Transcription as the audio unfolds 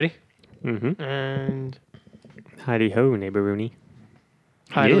Mm-hmm. And Heidi ho, neighbor Rooney.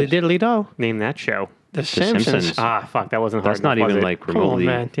 Hiddly diddly do. Name that show. The Simpsons. Simpsons. Ah, fuck, that wasn't hard. That's not enough, was even it? like Come on, remotely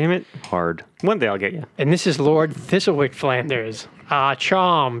man. Damn it. hard. One day I'll get you. And this is Lord Thistlewick Flanders.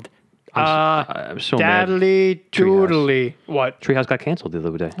 Charmed. I'm so mad. Daddly doodly. What? Treehouse got canceled the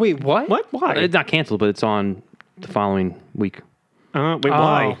other day. Wait, what? What? Why? It's not canceled, but it's on the following week. Wait,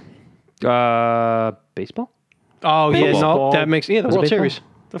 why? Baseball? Oh, yeah, Baseball. no, that makes... Yeah, the Was it World baseball? Series.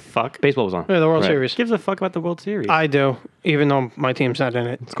 The fuck? Baseball was on. Yeah, the World Right. Series. Gives a fuck about the World Series. I do, even though my team's not in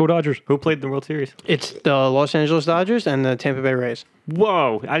it. Let's go Dodgers. Who played the World Series? It's the Los Angeles Dodgers and the Tampa Bay Rays.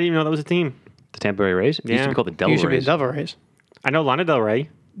 Whoa, I didn't even know that was a team. The Tampa Bay Rays? It used Yeah. to be called the It Devil used to be the Rays. Devil Rays. I know Lana Del Rey.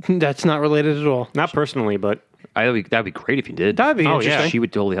 That's not related at all. Not personally, but That'd be great if you did. That'd be Oh, yeah. interesting. She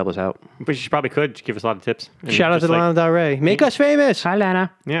would totally help us out. she probably could give us a lot of tips. And Shout out to just like- Lana Del Rey. Make us famous. Hi,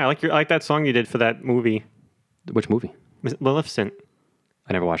 Lana. Yeah, I like that song you did for that movie, Which movie? Maleficent.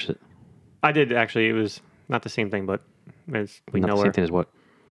 I never watched it. I did actually. It was not the same thing, but we Not know the her. same thing as what?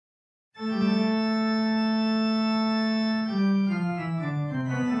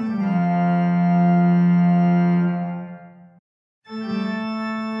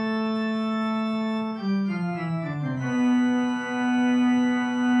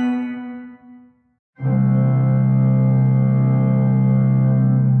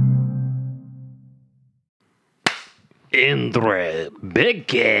 Indra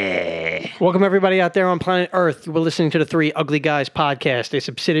Biggie. Welcome, everybody out there on planet Earth. You were listening to the Three Ugly Guys podcast, a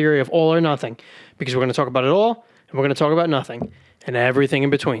subsidiary of All or Nothing, because we're going to talk about it all, and we're going to talk about nothing, and everything in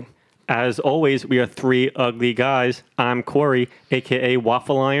between. As always, we are three ugly guys. I'm Corey, aka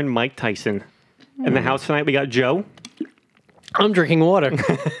Waffle Iron Mike Tyson. In the house tonight, we got Joe, I'm drinking water.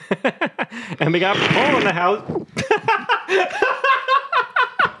 and we got Paul in the house.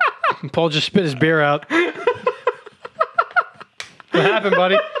 Paul just spit his beer out. What happened,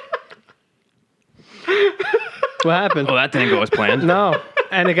 buddy? What happened? Oh, that didn't go as planned. No.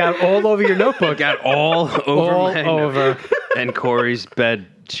 And it got all over your notebook. Got all over all my over. and Corey's bed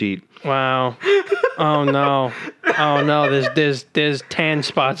sheet. Wow. Oh no. Oh no. There's tan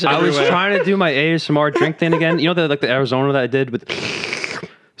spots I everywhere. was trying to do my ASMR drink thing again. You know the Arizona that I did with.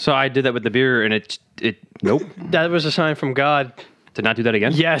 So I did that with the beer, and it nope. That was a sign from God. Did not do that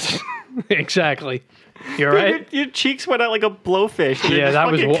again. Yes. Exactly. You're right. Your cheeks went out like a blowfish. Yeah, that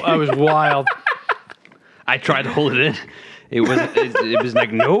was wild. I tried to hold it in. It was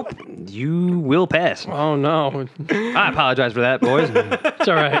like nope. You will pass. Oh no. I apologize for that, boys. It's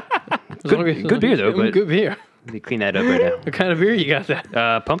all right. Good beer, though, but- Good beer. Let me clean that up right now. What kind of beer you got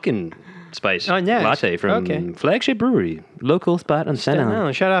there? Pumpkin spice Oh, nice. latte from Okay. Flagship Brewery, local spot on Staten Island.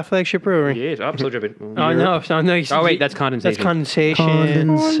 Oh, shout out Flagship Brewery. Yes, I'm still dripping. Oh no. Oh wait, that's condensation. That's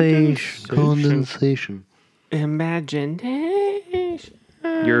condensation. Condensation. Imagination.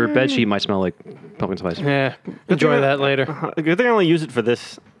 Your bed sheet might smell like pumpkin spice. Yeah. Enjoy that later. Good thing I only use it for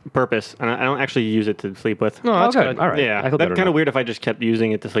this purpose, and I don't actually use it to sleep with. No, that's Okay, good. all right. Yeah, I feel that's better kind now. of weird if I just kept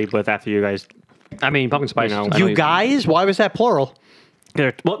using it to sleep with after you guys. I mean, pumpkin spice. You know. I know You guys? Why was that plural?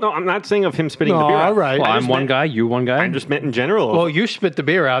 Well, no, I'm not saying of him spitting the No, beer out. all right. Well, I I'm just one meant- guy. You one guy. I just meant in general. Well, you spit the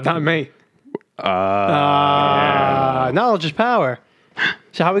beer out, not me. Knowledge is power.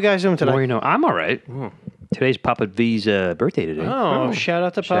 So how we guys doing today? Well, you know, I'm all right. Today's Papa V's birthday today. Oh, shout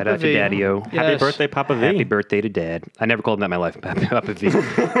out to Shout Papa out to V. Daddy-O. Happy Yes. birthday, Papa V. Happy birthday to Dad. I never called him that in my life, Papa V.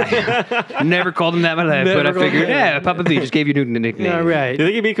 I never called him that in my life, but I Never called figured, him. yeah, Papa V just gave you a new nickname. All right. Do you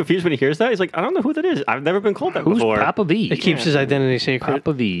think he'd be confused when he hears that? He's like, I don't know who that is. I've never been called that Who's before. Papa V? It keeps his identity secret.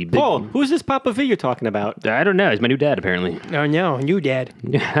 Papa V. Big- Paul, who's this Papa V you're talking about? I don't know. He's my new dad, apparently. Oh no, new dad.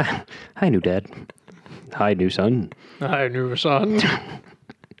 Hi, new dad. Hi, new son. I knew son.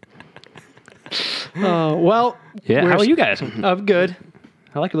 Well. Yeah, how are you guys? I'm good.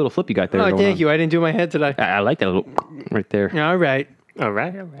 I like your little flip you got there. Oh, going thank on. you. I didn't do my head today. I like that little right there. All right. All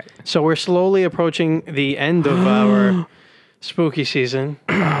right. So we're slowly approaching the end of our spooky season.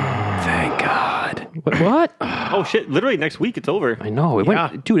 Thank God. What? Oh, shit. Literally next week it's over. I know. It Yeah.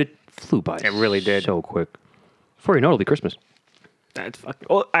 went, dude, it flew by. It really did. So quick. Before you know it, it'll be Christmas. That's fucking...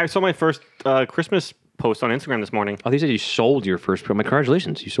 Oh, I saw my first Christmas post on Instagram this morning. Oh, they said you sold your first. My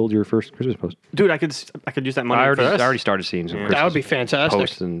congratulations. You sold your first Christmas post. Dude, I could use that money I for this. already started seeing some That would be Christmas fantastic.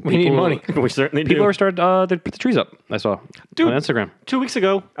 posts. And We need people- money. We certainly People do. are starting they put the trees up. I saw Dude. on Instagram. 2 weeks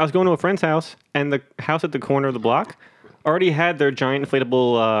ago, I was going to a friend's house, and the house at the corner of the block already had their giant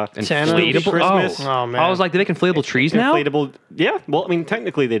inflatable Santa? Christmas. Oh, man. I was like, they make inflatable trees now? Inflatable. Yeah. Well, I mean,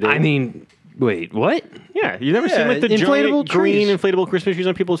 technically they did. I mean, Wait, what? Yeah, you never Yeah, seen like the inflatable giant green trees. inflatable Christmas trees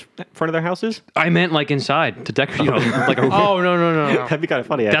on people's front of their houses? I meant like inside to decorate. You know, like a. Oh no. That'd be kind of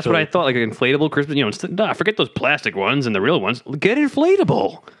funny. Actually. That's what I thought. Like an inflatable Christmas. You know, nah, forget those plastic ones and the real ones. Get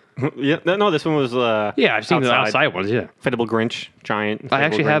inflatable. Yeah, no, this one was. Yeah, I've seen the outside ones. Yeah, Inflatable Grinch, giant. I inflatable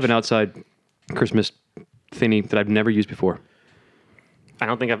actually have Grinch. an outside Christmas thingy that I've never used before. I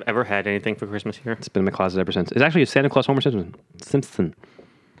don't think I've ever had anything for Christmas here. It's been in my closet ever since. It's actually a Santa Claus Homer Simpson.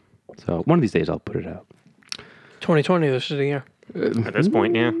 So one of these days I'll put it out. 2020. This is the year. At this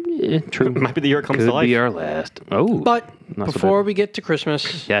point, yeah. Yeah, true. Might be the year it comes Could to life. be our last. Oh, But not so before bad. we get to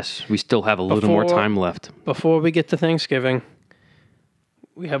Christmas, Yes, we still have a little more Before- time left. before we get to Thanksgiving,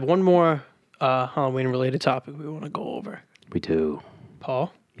 we have one more Halloween-related topic we want to go over. We do.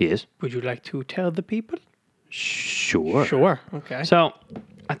 Paul, Yes. would you like to tell the people? Sure. Sure. Okay. So,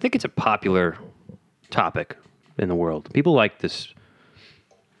 I think it's a popular topic in the world. People like this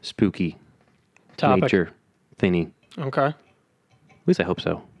spooky Topic. nature thingy. Okay. At least I hope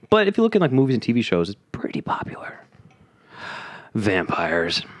so. But if you look at like movies and TV shows, it's pretty popular.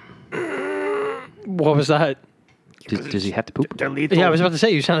 Vampires. What was that? Does he have to poop? They're lethal. Yeah, I was about to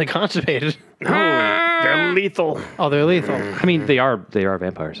say you sounded constipated. No, they're lethal. Oh, they're lethal. I mean, they are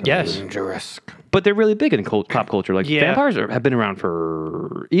vampires. so- Yes. Dangerous. But they're really big in pop culture. Like Yeah. vampires have been around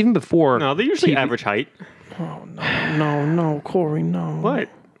for even before. No, they're usually TV. average height. No, Corey, no. What?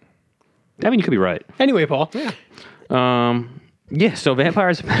 I mean, you could be right. Anyway, Paul. Yeah. So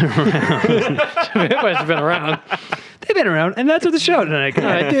vampires have been around. Vampires have been around. They've been around, and that's what the show tonight.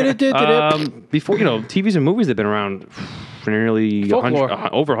 Before TVs and movies have been around for nearly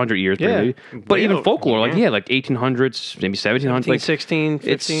Folklore. over 100 years. Yeah. Maybe. But Way even over, folklore, like yeah. like 1800s, maybe 1700s, 15, like 16,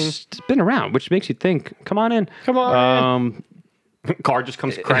 15. it's been around, which makes you think. Come on in. Come on Car just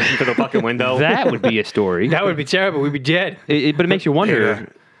comes crashing through the fucking window. That would be a story. That would be terrible. We'd be dead. But it makes you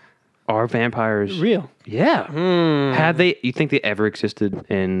wonder: are vampires Real. Yeah. Have they? You think they ever existed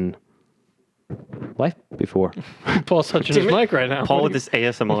in life before? Paul's touching his mic right now. Paul with this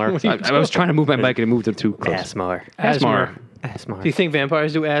ASMR. I was trying to move my mic and it moved it too close. ASMR. Asthma. ASMR. Do you think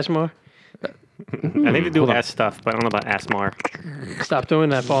vampires do asthma? I think they do ass stuff, but I don't know about ASMR. Stop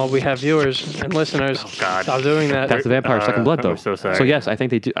doing that, Paul. We have viewers and listeners. Oh, God. Stop doing that. That's the vampire sucking blood, though. I'm so sorry. yes, I think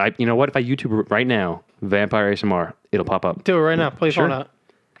they do. You know what? If I YouTube it right now, vampire ASMR, it'll pop up. Do it right now. Play your Sure. phone out.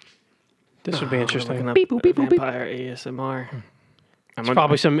 This would be interesting. Beep, boop, beep, boop, beep. Vampire ASMR. I'm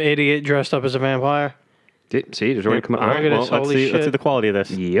Probably some idiot dressed up as a vampire. See, there's already come All up. right, Look at well, this, let's holy see. Let's see shit. the quality of this.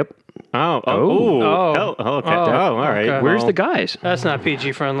 Yep. Oh, Oh. okay. Oh, all right. okay. Where's Well, the guys? That's not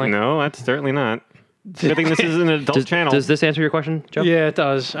PG friendly. No, that's certainly not. Good thing this is an adult channel. Does this answer your question, Joe? Yeah, it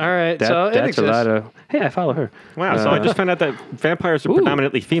does. All right. so it that's exists. a lot of. Hey, I follow her. Wow, so I just found out that vampires are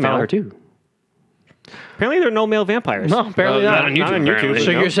predominantly female. Follow her too. Apparently, there are no male vampires. No, apparently Well, not. not on YouTube, Not on YouTube. apparently.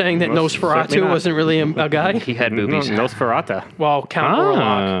 So no. you're saying that Most certainly Nosferatu not. wasn't really a guy? He had No, boobies. Nosferatu. Well, Count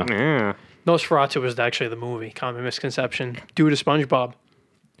Orlok. Yeah. Nosferatu was actually the movie. Common misconception due to SpongeBob.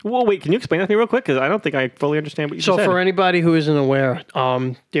 Well, wait, can you explain that to me real quick? Because I don't think I fully understand what you So just said. for anybody who isn't aware,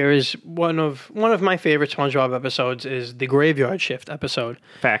 there is one of my favorite SpongeBob episodes is the Graveyard Shift episode.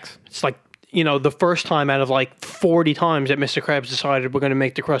 Facts. It's like, the first time out of like 40 times that Mr. Krabs decided we're going to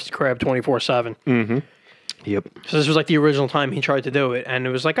make the Krusty Krab 24/7. Yep. So this was like the original time he tried to do it. And it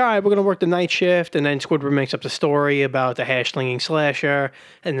was like, all right, we're going to work the night shift. And then Squidward makes up the story about the hash-slinging slasher.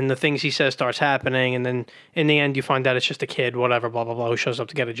 And then the things he says starts happening. And then in the end, you find out it's just a kid, whatever, blah, blah, blah, who shows up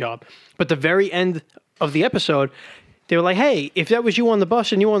to get a job. But the very end of the episode, they were like, hey, if that was you on the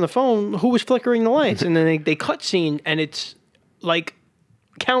bus and you on the phone, who was flickering the lights? And then they cut scene, and it's like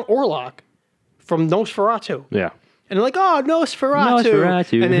Count Orlok from Nosferatu. Yeah. And they're like, oh, Nosferatu.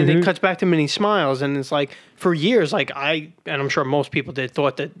 Nosferatu. And then it cuts back to him and he smiles. And it's like, for years, like and I'm sure most people did,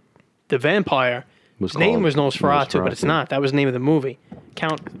 thought that the vampire, Was his name called was Nosferatu, but it's Nosferatu. not. That was the name of the movie.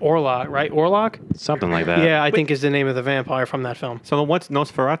 Count Orlok, right? Orlok? Something like that. Yeah, I think is the name of the vampire from that film. So what's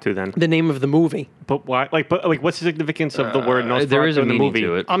Nosferatu then? The name of the movie. But why? But what's the significance of the word Nosferatu There is a in the meaning movie?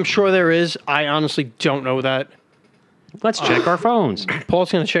 to it. I'm sure there is. I honestly don't know that. Let's check our phones.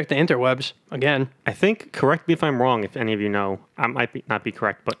 Paul's going to check the interwebs again. I think. Correct me if I'm wrong. If any of you know, I might not be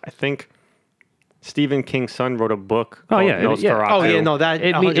correct, but I think Stephen King's son wrote a book. Oh, called yeah, Nosferatu. Oh, yeah, no, that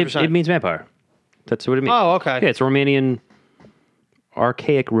It, 100%. it means vampire. That's what it means. Oh, okay. Yeah, it's a Romanian,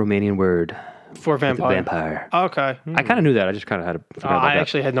 archaic Romanian word. For vampire. Vampire. Okay. I kind of knew that. I just kind of had to forget about I that.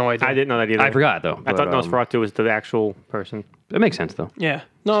 actually had no idea. I didn't know that either. I forgot though. I thought Nosferatu was the actual person. It makes sense though. Yeah.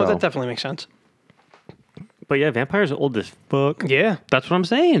 No, So- that definitely makes sense. But yeah, vampires are old as fuck. Yeah. That's what I'm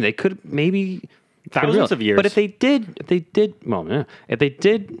saying. They could maybe Thousands of years. But if they did, well, yeah, if they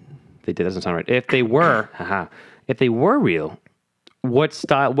did, that doesn't sound right. If they were, if they were real, what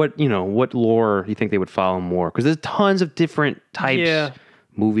style, what lore you think they would follow more? Because there's tons of different types, Yeah.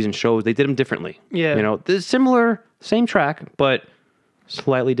 movies and shows. They did them differently. Yeah. There's similar, same track, but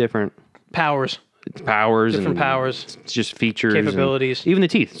slightly different Powers. powers. Different and powers. it's just features. and Capabilities. even the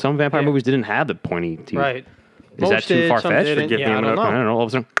teeth. Some vampire Yeah. movies didn't have the pointy teeth. Right. Is that Most too did, some far-fetched? didn't. Forgive Yeah, me, I I'm don't gonna- I know. don't know. All of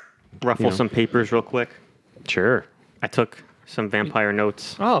a sudden, Ruffle some papers real quick. sure. I took some vampire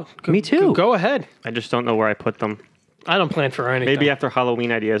notes. Oh, Me too. Go ahead. I just don't know where I put them. I don't plan for anything. Maybe after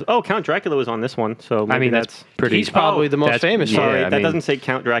Halloween ideas. Oh, Count Dracula was on this one, so maybe I mean, that's that's pretty. He's probably the most that's- famous. yeah, one. Sorry, I that mean- doesn't say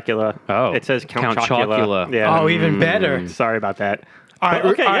Count Dracula. Oh. It says Count, Count Chocula. Chocula. Yeah. Oh, even better. Sorry about that. All right,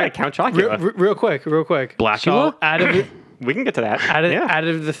 But okay, all yeah, right. Count Chocula. Real quick. Blackula? So out of We can get to that. out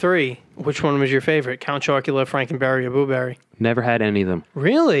of the three, which one was your favorite? Count Chocula, Frankenberry, or Blueberry? Never had any of them.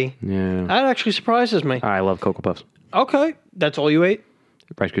 Really? Yeah. That actually surprises me. I love Cocoa Puffs, Okay, that's all you ate.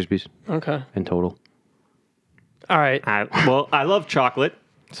 Rice Krispies Okay. in total. All right. I love chocolate,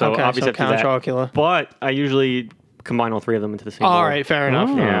 so Okay, obviously so after Count that. Chocula. But I usually combine all three of them into the same. All bowl. right, fair enough.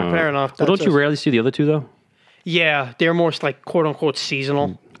 Oh. Yeah, fair enough. Well, don't you That's- rarely see the other two though? Yeah, they're more like quote unquote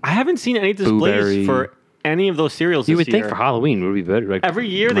seasonal. I haven't seen any displays Blueberry. for any of those cereals You this would think year. for Halloween would be better. Like, Every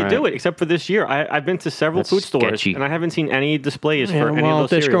year they do Right. it, except for this year. I've been to several That's food stores, sketchy. and I haven't seen any displays Yeah, for any well, of those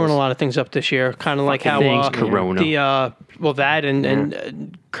they're cereals. screwing a lot of things up this year. Kind of like how Things, Corona. the that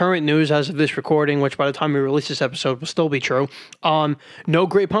and current news as of this recording, which by the time we release this episode will still be true. No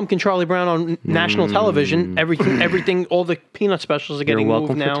Great Pumpkin Charlie Brown on national television. Everything, all the peanut specials are You're getting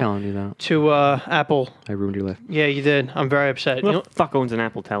welcome moved for now telling me that. to Apple. I ruined your life. Yeah, you did. I'm very upset. Who You the know, fuck owns an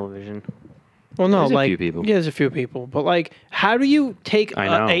Apple television? well, no, There's a like few people. yeah, there's a few people, but like, how do you take I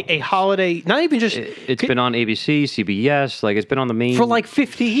know. a holiday? Not even just It's been on ABC, CBS. Like it's been on the main for like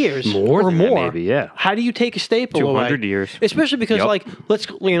 50 years More or than that, more. maybe, yeah. How do you take a staple 200 away? years. Especially because Yup. like let's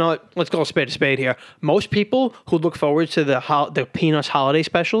call a spade here. Most people who look forward to the Peanuts holiday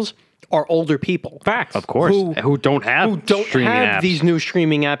specials are older people. Facts. Of course, who don't have Who don't streaming have apps. these new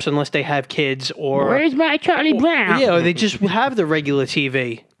streaming apps unless they have kids or my Charlie Brown? yeah, or they just have the regular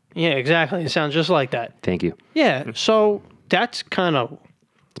TV. Yeah, exactly. It sounds just like that. Thank you. Yeah, so that's kind of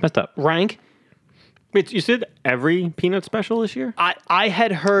It's messed up. rank. Wait, you said every peanut special this year? I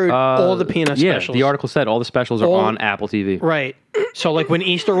had heard all the peanut Yeah, specials. the article said all the specials are All- on Apple TV. Right. So like when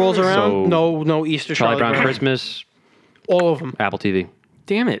Easter rolls around, So, no Easter Charlie Brown Brown. Christmas, All of them. Apple TV.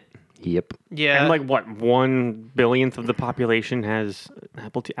 Damn it. Yep. Yeah. And like what, 1/1000th of the population has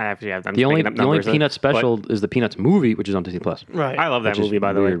Apple TV? I actually have. I'm The only making up the only numbers, Peanuts but special is the Peanuts movie, which is on Disney Plus. right. I love that Which is movie,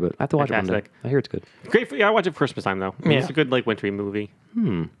 by the weird, way. but I have to watch it one day. Fantastic. I hear it's good. Great. I watch it for Christmas time though. Yeah. It's a good like wintry movie.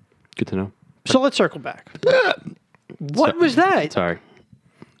 Good to know. So let's circle back. What was that? Sorry.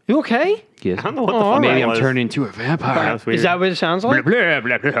 You okay? Yes. I don't know what the Oh, fuck Maybe that I'm was. turning into a vampire. That was weird. Is that what it sounds like? Blah,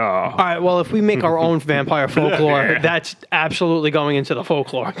 blah, blah. All right. Well, if we make our own vampire folklore, that's absolutely going into the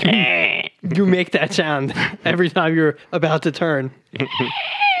folklore. You make that sound every time you're about to turn,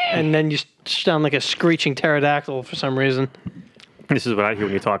 and then you sound like a screeching pterodactyl for some reason. This is what I hear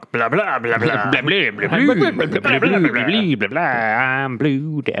when you talk. Blah blah blah blah. Blah, blah, blah, blah, blah, blah, blah, blah, blah, blah, blah, blah. I'm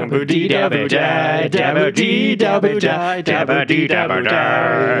blue. Dabba dee dabba da, dabba dee dabba da, dabba dee dabba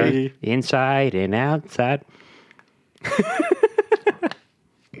da. Inside and outside.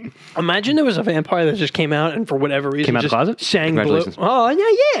 Imagine there was a vampire that just came out and for whatever reason Came out of the just closet? sang blue. Congratulations. Oh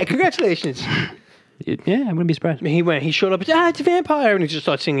yeah, congratulations. Yeah, I wouldn't be surprised. He showed up. It's a vampire, and he just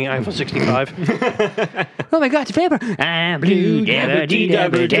started singing iPhone 65. Oh my God, it's a vampire. I'm blue. Dabba dee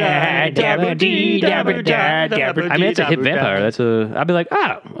dabba da, dabba dee dabba da, dabba. I mean, it's a hip vampire. I'd be like,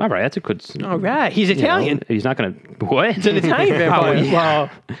 oh, all right, that's a good. All right, he's Italian. He's not gonna. What? It's an Italian vampire. Oh, yeah. Well,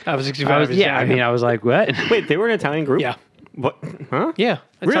 iPhone 65. is Yeah, I Italian. mean, I was like, what? Wait, they were an Italian group? Yeah. What? Huh? Yeah,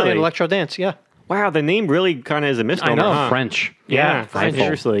 Italian Really? electro dance. Yeah. Wow, the name really kind of is a misnomer. know. Huh? French. Yeah, French.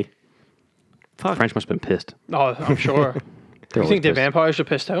 seriously. Fuck. French must have been pissed. Oh, I'm sure. They're You think the always pissed. vampires are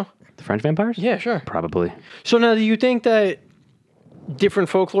pissed too? The French vampires? Yeah, sure. Probably. So now, do you think that different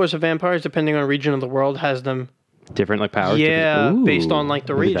folklores of vampires, depending on region of the world, has them? Different like powers? Yeah, different- based Ooh, on, like,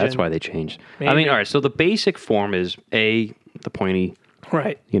 the maybe That's region. why they changed. I Maybe. mean, all right, so the basic form is the pointy,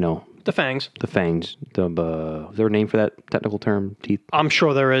 Right. The fangs. the fangs. Is there a name for that technical term? Teeth? I'm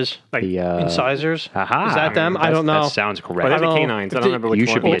sure there is. Like, The, Incisors. Aha. Is that them? I don't know. That sounds correct. But there's I the don't- canines. I don't remember which You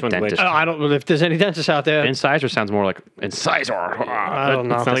one. should be a which one's which. dentist. I don't know if there's any dentists out there. Incisor sounds more like incisor. I don't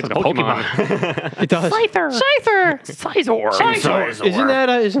know. It sounds like a Pokemon. It does. Scyther. Incisor. Isn't that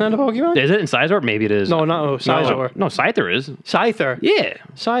a Pokemon? Is it incisor? Maybe it is. No, Scyther. No, Scyther is. Scyther. Yeah.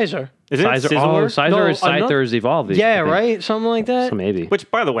 Scyther. Isn't it Scyther. Scizor? Oh, Scyther No, is Scyther's evolved. Yeah, right? Something like that. So maybe. Which,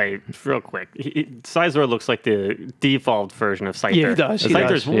 by the way, real quick, Scizor looks like the default version of Scyther. Yeah, he does, he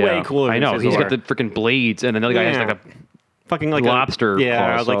Scyther's does. way cooler I than know. He's got Scizor. the freaking blades, and another guy has Yeah. like a fucking like lobster Yeah, claw,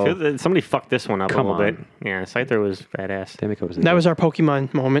 I was like, so- somebody fucked this one up Come a little bit. on. Yeah, Scyther was badass. Tamiko was That was our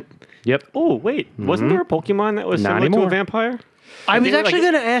Pokemon moment. Yep. Oh wait, wasn't there a Pokemon that was Not similar to anymore. a vampire? I was think, like, actually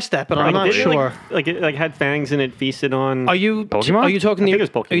going to ask that, but I'm not Didn't it, sure. It had fangs and it feasted on. Are you Pokemon? Are you talking I the think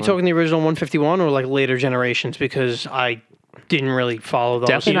it was Are you Pokemon. talking the original 151 or like later generations? Because I didn't really follow those.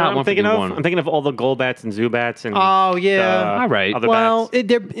 Definitely You know not what I'm thinking of? 151. I'm thinking of all the Golbats and Zubats and. Oh yeah. All right. Other Well,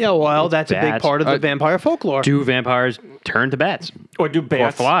 bats. that's a big Bats. part of the vampire folklore. Do vampires turn to bats? Or do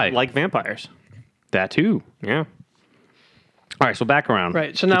bats fly. like vampires? That too. Yeah. All right, so back around.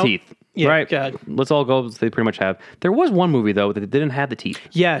 Right, so the now- teeth. yeah, right. go ahead. Let's all go. They pretty much have. There was one movie though that didn't have the teeth.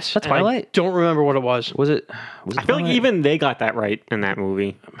 Yes, That's and I Twilight? don't remember what it was. Was it? Was it I feel like Twilight? even they got that right in that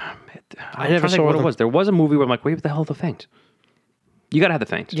movie. I never saw what them. it was. There was a movie where I'm like, wait, what the hell are the fangs? You gotta have the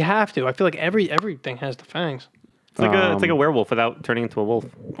fangs. You have to. I feel like everything has the fangs It's like a werewolf without turning into a wolf.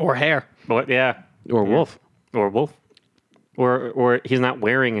 or hair But yeah, Or wolf. or wolf, or he's not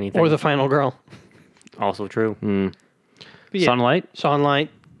wearing anything. or the final girl. Also true. But yeah, Sunlight. Sunlight.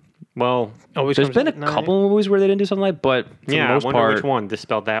 Well, Always There's comes been a at night. couple movies where they didn't do sunlight, but for yeah, the most I wonder part, which one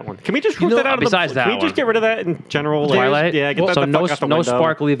dispelled that one. Can we just root know, that out of besides the? that Can we just one. get rid of that in general? Like, Twilight. Yeah, get that so the no, fuck out the no window.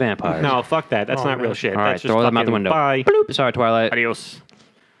 sparkly vampires. No, fuck that. That's not man. real shit. All right, That's just throw them out the fucking window. Bye. Bloop. Sorry, Twilight. Adios.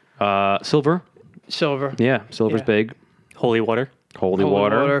 Silver. Silver. Yeah, silver's Yeah. big. Holy water. Holy, Holy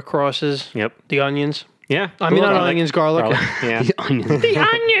water. water crosses. Yep. The onions. Yeah. I mean, not Garlic. onions, garlic. Yeah. The onions. The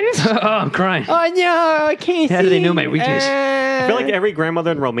onions. Oh, I'm crying. Yeah, I can't How do they know my weakness? I feel like every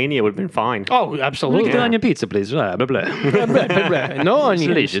grandmother in Romania would have been fine. Oh, Look absolutely. at the onion pizza, please. Blah, blah, blah. No onions.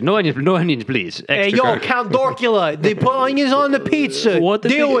 Delicious. No onions, please. Hey, Extra yo, garlic. Count Dorkula. They put onions on the pizza. What the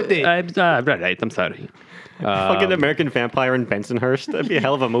Deal thing- with it. I'm sorry. Fucking American Vampire in Bensonhurst. That'd be a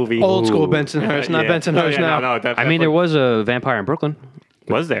hell of a movie. Old school Bensonhurst, not Yeah. Bensonhurst now. No, that, I mean, there was a vampire in Brooklyn,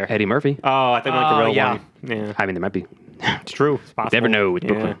 was there. Eddie Murphy. Oh, I think like the Oh, real yeah. one. Yeah, I mean, there might be. it's true. It's possible. Never know with Yeah.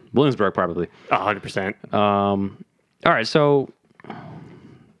 Brooklyn. Williamsburg, probably. 100%. All right, so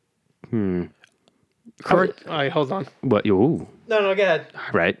Correct. All right, hold on. what? Ooh, No, go ahead.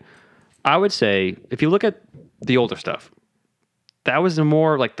 right. I would say if you look at the older stuff, that was the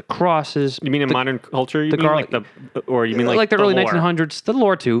more like the crosses. You mean in modern culture? You mean garlic- like the, or you mean like the early lore? 1900s, the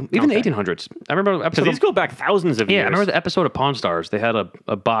lore too, even the Okay. 1800s. I remember the So episode. these go back thousands of Yeah, years. I remember the episode of Pawn Stars. They had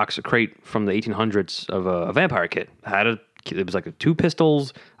a box, a crate from the 1800s of a vampire kit. It was like two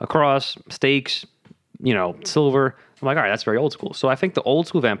pistols, a cross, stakes, silver. I'm like, all right, that's very old school. So I think the old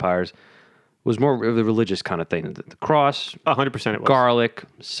school vampires was more of the religious kind of thing. The cross, 100% it was. garlic,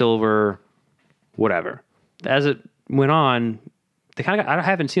 silver, whatever. As it went on, they kind of. I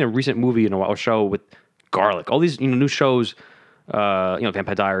haven't seen a recent movie in a while, or show with garlic. All these new shows,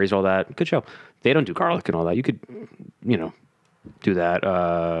 Vampire Diaries, all that. Good show. They don't do garlic and all that. You could, do that.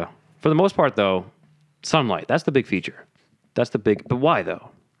 For the most part, though, sunlight. That's the big feature. That's the big. But why though?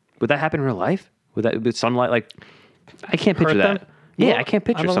 Would that happen in real life? With sunlight? Like, I can't picture Hurt that. them? Yeah, Well, I can't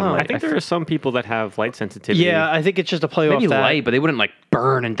picture I don't know. sunlight. I think there are some people that have light sensitivity. Yeah, I think it's just a play maybe off that. light, but they wouldn't like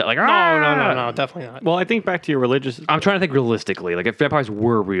burn and like. No, definitely not. Well, I think back to your religious. I'm trying to think realistically. Like if vampires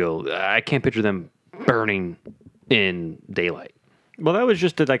were real, I can't picture them burning in daylight. Well, that was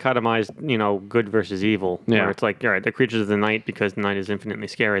just to dichotomize, good versus evil. Yeah. Where it's like, all right, they're creatures of the night because the night is infinitely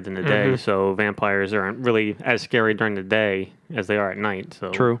scarier than the day. So vampires aren't really as scary during the day as they are at night. So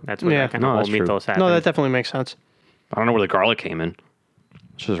True. that's where Yeah. that kind No, of whole that's true. mythos happened. No, that definitely makes sense. I don't know where the garlic came in.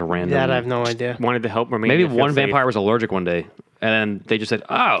 It's just a random. That I have no idea. wanted to help Romania. Maybe feel one safe. vampire was allergic one day, and then they just said,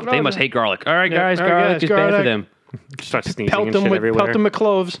 "Oh, they must hate garlic." All right, Yeah, guys, all right, garlic guys, is bad for garlic. them. Start sneezing Pelt and them shit with everywhere.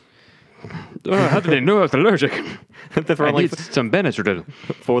 cloves. Oh, how did they know I was allergic? They throw I like need some Benadryl.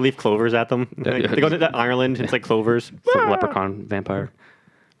 4-leaf clovers at them. Like, yeah. they go to Ireland. It's like clovers. It's a leprechaun vampire.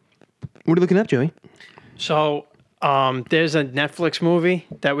 What are you looking up, Joey? So, there's a Netflix movie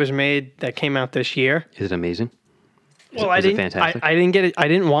that was made that came out this year. Is it amazing? Well, I is it didn't. fantastic? I didn't get it. I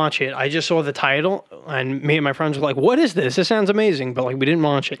didn't watch it. I just saw the title, and me and my friends were like, "What is this? This sounds amazing," but like we didn't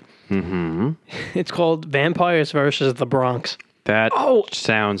watch it. Mm-hmm. It's called Vampires versus the Bronx. That Oh.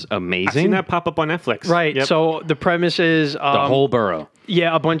 sounds I've amazing. seen that pop up on Netflix. Right. Yep. So the premise is the whole borough.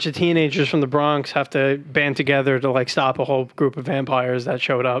 yeah, a bunch of teenagers from the Bronx have to band together to like stop a whole group of vampires that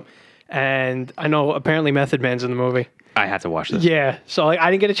showed up. And I know apparently Method Man's in the movie. I have to watch this. Yeah. So like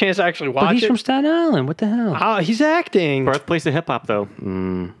I didn't get a chance to actually watch But he's it. from Staten Island. What the hell? He's acting. Birthplace of hip hop, though.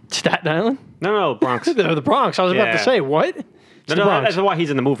 Staten Island? No, Bronx. The Bronx. I was about to Yeah. say what? It's No, the Bronx. that's why he's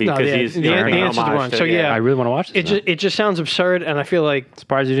in the movie No, because the- he's the paying answer's the homage Bronx. to- So, yeah. I really want to watch this. It just sounds absurd, and I feel like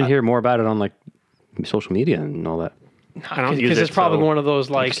Surprised you didn't hear more about it on like social media and all that. I don't use because it. it's probably so- one of those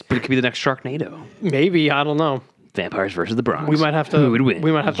like But it could be the next Sharknado. maybe I don't know. Vampires versus the Bronx. We might have to. Who would win?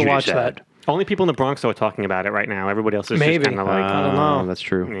 We might have to You watch decide. that. Only people in the Bronx are talking about it right now. Everybody else is Maybe. just kind of like, I don't know. That's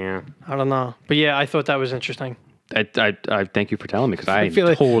true. yeah. I don't know. But yeah, I thought that was interesting. I thank you for telling me because I feel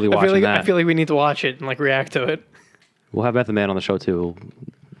like, totally I watching feel like, that. I feel like we need to watch it and like react to it. We'll have Method Man on the show too. We'll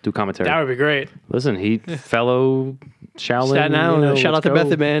do commentary. That would be great. Listen, he fellow Shaolin. Staten Island. Shout out let's to go.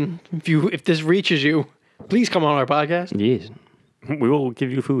 Method Man. If this reaches you, please come on our podcast. Yes, We will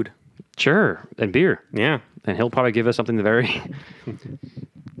give you food. sure, and beer, Yeah. and he'll probably give us something very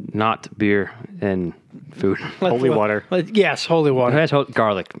not beer and food. Holy water. Yes, holy water. Has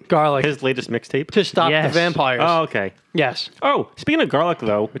garlic. Garlic. His latest mixtape. to stop Yes. the vampires. Oh, okay. Yes. Oh, speaking of garlic,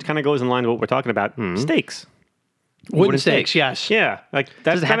 though, which kind of goes in line with what we're talking about, steaks. Wooden steaks, yes. Yeah, like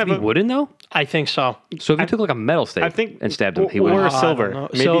that's Does it kind have to of be wooden though? I think so. So if you took like a metal steak I think and stabbed him, he or wouldn't. silver, I don't know.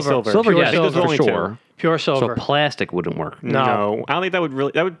 maybe Silver. silver. Silver, Pure yeah, I think silver. those for Only sure. Pure So silver. plastic wouldn't work. No, I don't think that would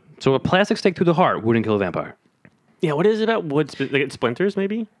really. That would. So a plastic stake through the heart wouldn't kill a vampire. Yeah, what is it about wood? Like it splinters,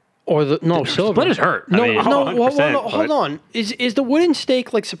 maybe. Or the silver. Splinters hurt. No, I mean, no. 100%, Hold but- on. Is the wooden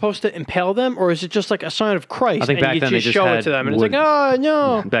stake like supposed to impale them, or is it just like a sign of Christ? I think and back you then they just just show it had to them, and wood. it's like, oh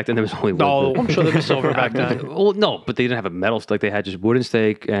no. Back then there was only wood. No, I'm sure there was silver back then. Well, no, but they didn't have a metal steak. They had just wooden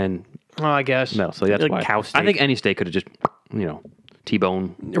steak and Oh, I guess. metal. So that's Like why. cow I steak. think any steak could have just,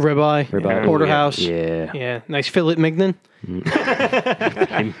 T-bone. Ribeye. Ribeye. Porterhouse. Yeah. Yeah. Nice fillet mignon.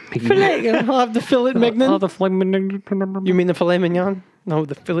 Fillet. Fillet. I'll have the fillet mignon. Oh, the flaming. You mean the filet mignon? No,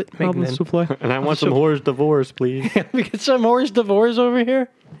 the fillet mignon. souffle. And I want some whore's divorce, please. We get some horse divorce over here.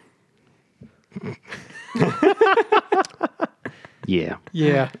 Yeah.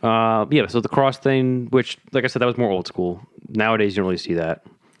 Yeah. Yeah, so the cross thing, which, like I said, that was more old school. Nowadays, you don't really see that.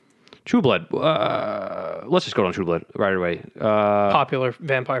 True Blood. Let's just go on True Blood right away. Popular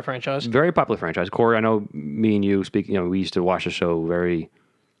vampire franchise. Very popular franchise. Corey, I know me and you speak. We used to watch the show very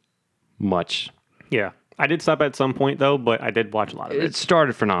much. Yeah, I did stop at some point though, but I did watch a lot of It it.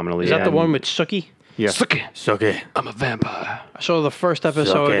 started phenomenally. Is that the one with Sookie? Yeah. Suck it. I'm a vampire. I saw the first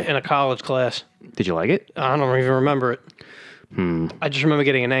episode Sookie. in a college class. Did you like it? I don't even remember it. I just remember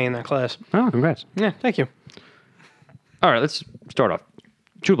getting an A in that class. Oh, congrats. Yeah, thank you. All right, let's start off.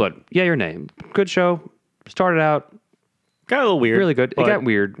 True Blood. Yeah, your name. Good show. Started out Got a little weird. really good. It but- got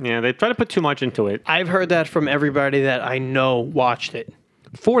weird. Yeah, they try to put too much into it. I've heard that from everybody that I know watched it.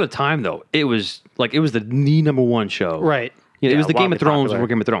 For the time, though, it was the number one show. Right. Yeah, it Yeah, was the Game of wildly Thrones popular. before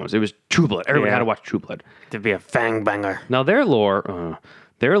Game of Thrones. It was True Blood. Everybody Yeah. had to watch True Blood. To be a fang banger. Now their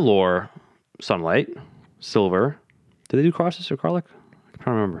lore, Sunlight, Silver. Did they do crosses or garlic? I can't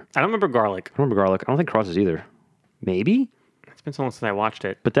remember. I don't remember garlic. I don't remember garlic. I don't think crosses either. Maybe, It's been so long since I watched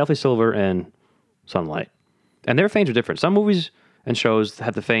it. but definitely Silver and Sunlight. And their fanes are different. Some movies and shows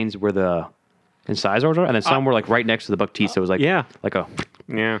had the fanes where the incisors are, and then some were like right next to the buck teeth. So it was like Yeah. like a,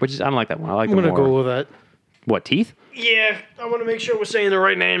 Yeah. which is I don't like that one. I like I'm the going to more go with that. what teeth Yeah, I want to make sure we're saying the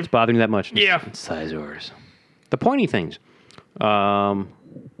right name. bothering you that much. Yeah. Incisors, the pointy things.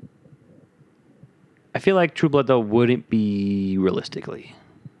 I feel like True Blood though wouldn't be realistically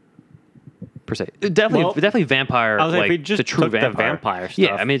per se. Definitely, Well, definitely vampire. I was like, like we just the true took vampire. the vampire stuff.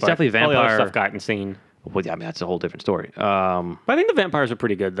 Yeah, I mean it's but definitely all the other vampire. stuff got insane. Well, yeah, I mean that's a whole different story. But I think the vampires are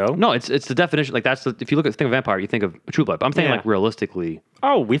pretty good though. No, it's the definition. Like that's the, if you look at think of vampire, you think of True Blood. But I'm thinking Yeah. like realistically.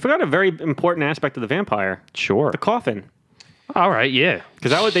 Oh, we forgot a very important aspect of the vampire: Sure. the coffin. All right. Yeah.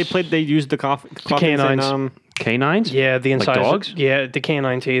 Because that was they used the coffins canines. in, Canines. Yeah, the Like incisors. dogs? Yeah, the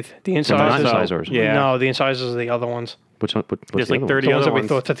canine teeth. The Not incisors. incisors. Yeah. No, the incisors are the other ones. What's There's the like other one? 30 The ones other that we ones.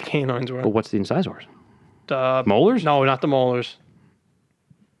 thought that the canines were. Well, what's the incisors? The Molars? No, not the molars.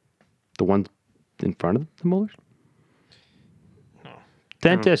 The ones in front of the molars? No.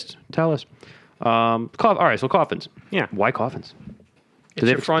 Dentist, tell us. All right, so coffins. Yeah. Why coffins? It's Did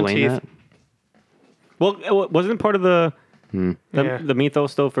they your front explain teeth. that? Well, wasn't part of the Yeah. the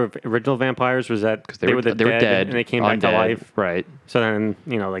mythos though for original vampires was that They were the dead and they came back to undead, life. Right. So then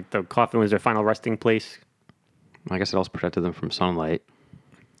like the coffin was their final resting place. I guess it also protected them from sunlight,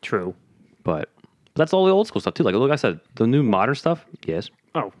 True. but that's all the old school stuff too. Like I said, the new modern stuff, yes.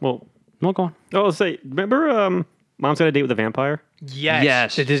 Oh well. No, go on. Oh, I'll say. Remember, Mom's Got a Date with a Vampire? Yes.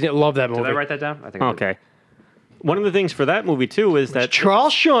 Yes. The Disney love that movie. Did I write that down? I think. I did. Okay. One of the things for that movie too is that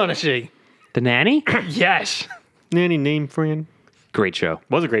Charles Shaughnessy. The Nanny. Yes. nanny name friend Great show.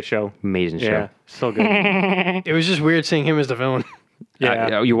 was a great show. Amazing show. Yeah, so good. It was just weird seeing him as the villain.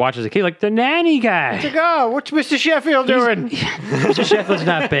 Yeah. You watch as a kid, like the Nanny guy. Like, oh, what's Mr. Sheffield doing? Mr. Sheffield's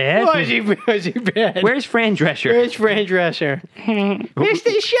not bad. Why is he bad? Where's Fran Drescher? Where's Fran Drescher?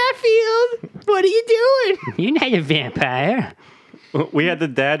 Mr. Sheffield, what are you doing? You're not a vampire. We had the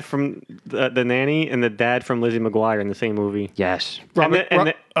dad from the nanny and the dad from Lizzie McGuire in the same movie. Yes. Robert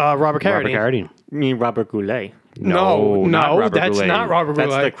and Carradine. Robert Carradine. Me, Robert Goulet. No, not Robert that's Goulet. not Robert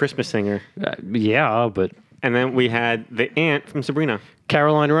That's the Goulet. Christmas singer. Yeah, but And then we had the aunt from Sabrina.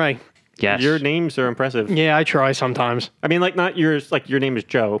 Caroline Ray. yes. Your names are impressive. Yeah, I try sometimes. I mean, like not yours. Like your name is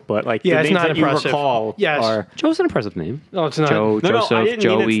Joe, but like Yeah, the it's names not that impressive. you recall Yes. are. Joe's an impressive name. No, it's not. Joe, No, I Joseph, didn't mean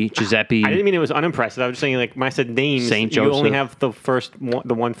Joey, it's- Giuseppe. I didn't mean it was unimpressive. I was just saying like when I said names, Saint you only Joseph. have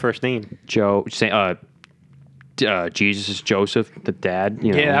the one first name. Joe, Jesus is Joseph, the dad.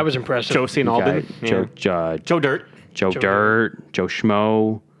 You know, Yeah, that was impressive. Joe St. guy, Albin. Joe, Joe Dirt. Joe Joe Dirt, Joe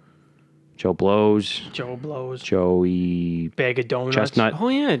Schmo, Joe Blows, Joe blows. Joey Bag of donuts. Chestnut. Oh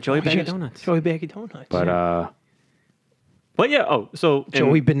yeah, Joey Bag of Yes. Donuts. Joey Bag of donuts. But But yeah. Oh, so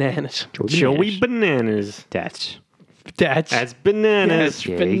Joey bananas. Joey Bananas. that's That's bananas.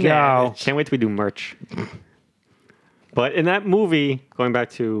 Yes, there you go. Can't wait till we do merch. But in that movie, going back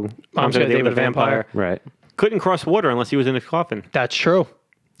to Mom's Got a Date with a Vampire. right. couldn't cross water unless he was in a coffin That's true.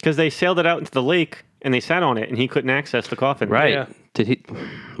 because they sailed it out into the lake and they sat on it and he couldn't access the coffin. Right. Yeah. Did he?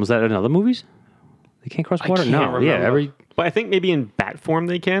 Was that in other movies? They can't cross water. can't No. remember. Yeah. Every But I think maybe in bat form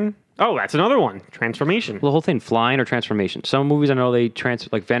they can. Oh, that's another one. Transformation. the whole thing, flying or transformation. Some movies I know they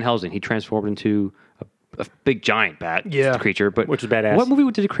like Van Helsing. He transformed into a big giant bat creature. But Which is badass. What movie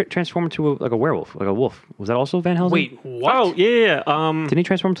did he transform into like a werewolf, like a wolf? Was that also Van Helsing? Wait, what? Oh yeah. Didn't he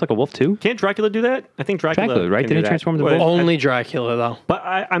transform into like a wolf too? Can't Dracula do that? I think Dracula. Right? can Didn't do he that. transform into But- wolf? Only Dracula, though. But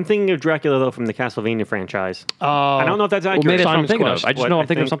I'm thinking of Dracula though from the Castlevania franchise. I don't know if that's Well, accurate. maybe that's what I'm Simon's thinking Quest. of. I just What know I I'm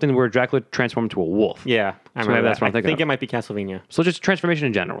thinking of think- something where Dracula transformed into a wolf. Yeah, I So remember that's that. what I'm I thinking think of. it might be Castlevania. So just transformation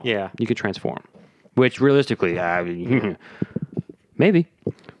in general. Yeah. You could transform. Which realistically, maybe.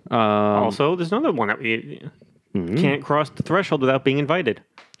 Also, there's another one that we can't cross the threshold without being invited.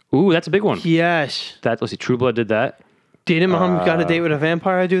 Ooh, that's a big one. Yes. Let's see, True Blood did that. Didn't Mom Got a Date with a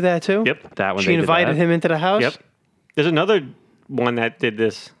Vampire do that, too? Yep. That one She they did invited that. him into the house? Yep. There's another one that did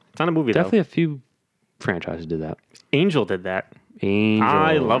this. It's not a movie Definitely though. a few franchises did that. Angel did that. Angel.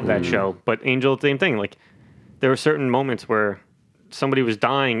 I love that show. But Angel, same thing. Like there were certain moments where somebody was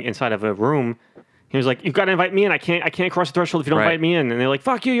dying inside of a room. He was like, "You've got to invite me in. I can't cross the threshold if you don't Right. invite me in." And they're like,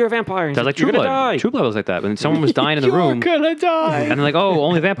 "Fuck you, you're a vampire." And he's That's like "You're True gonna Blood. die." True Blood was like that. When someone was dying in the You're room, gonna die. and they're like, "Oh,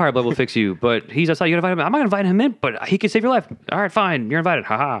 only vampire blood will fix you." But he's outside. You gotta invite him. I'm not gonna invite him in, but he can save your life. All right, fine. You're invited.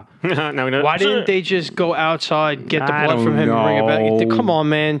 Haha. no. Why didn't they just go outside, get the I blood from don't him, and bring it back? know. Come on,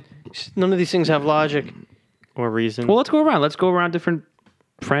 man. None of these things have logic. or reason? Well, let's go around. Let's go around different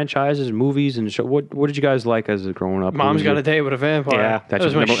franchises, movies, and show. What did you guys like as a growing up? Mom's What was Got your- a Date with a Vampire. Yeah. That That's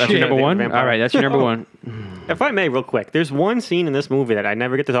was your my number, that's your shit. number one. Vampire. All right, that's your number one. If I may, real quick, there's one scene in this movie that I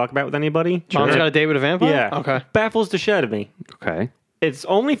never get to talk about with anybody. Mom's Got a Date with a Vampire? Yeah. Okay. Baffles the shit out of me. Okay. It's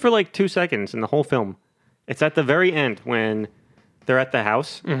only for like 2 seconds in the whole film. It's at the very end when they're at the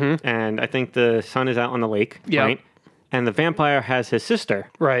house, and I think the son is out on the lake, Yeah. right? And the vampire has his sister.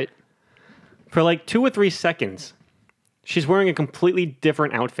 Right. For like 2 or 3 seconds, she's wearing a completely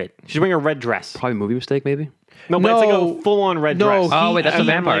different outfit. She's wearing a red dress. Probably a movie mistake, maybe. No, but it's like No. a full-on red No, dress. Oh, wait, that's a he-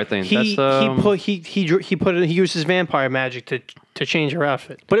 vampire thing. He That's he used his vampire magic to change her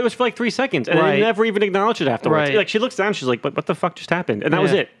outfit. But it was for like 3 seconds, and Right. they never even acknowledged it afterwards. Right. Like she looks down, she's like, "What the fuck just happened?" And that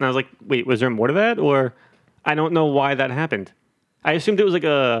was Yeah. it. And I was like, "Wait, was there more to that?" Or I don't know why that happened. I assumed it was like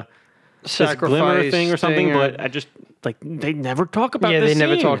a this glimmer Sacrifice thing or something, or- but I just like they never talk about. Yeah, this they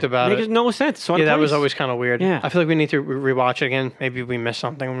never scene. talked about Makes it. no sense. So Yeah, that was always kind of weird. Yeah. I feel like we need to rewatch it again. Maybe we missed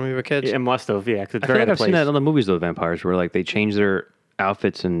something when we were kids. It must have, yeah. 'Cause it's I very feel like out I've of seen that place. in other movies, though. Vampires, where like they change their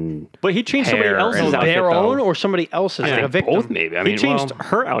outfits and But he changed somebody hair else's and- outfit. Their though. own or somebody else's, like a think victim. both maybe. I He mean, changed well,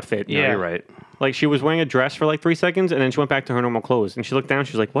 her outfit. yeah, you're right. Like she was wearing a dress for like 3 seconds, and then she went back to her normal clothes. And she looked down.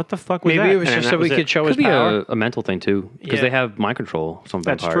 She was like, "What the fuck was that?" Maybe it was And just that so we was could it. show his Could be power. a mental thing too, because Yeah. they have mind control. Some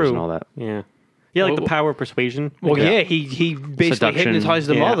That's vampires true. and all that. Yeah. Yeah, like the Well, power of persuasion. Well, Like, yeah, he basically Seduction. hypnotized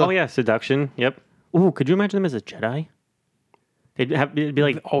the yeah. mother. Oh yeah, seduction. Yep. Ooh, could you imagine them as a Jedi? It'd be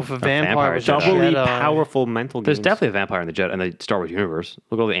like Oh, if a vampire vampire was a Jedi. doubly Jedi. powerful mental. There's games. definitely a vampire in the Star Wars universe.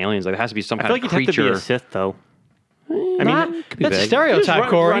 Look at all the aliens. Like there has to be some I kind feel like of you'd have to be creature. a Sith though. I mean, Could be That's a vague. stereotype,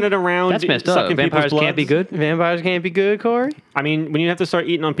 Corey. running around. That's messed up. sucking people's Vampires can't be bloods. good. Vampires can't be good, Corey. I mean, when you have to start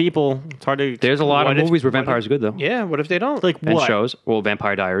eating on people, it's hard to. There's a lot What of if- movies where what if- vampires are good though. Yeah, what if they don't? Like And what? shows. Well,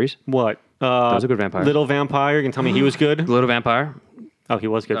 Vampire Diaries. What? was a good vampire. Little vampire. You can tell me he was good. Little Vampire. Oh, he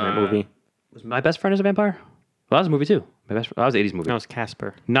was good in that movie. Was My Best Friend is a Vampire? Well, that was a movie too. That was an 80s movie. That was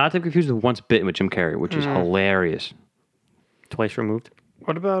Casper. Not to be confused with Once Bitten with Jim Carrey, which is hilarious. Twice removed.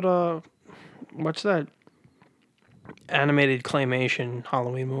 What about what's that animated claymation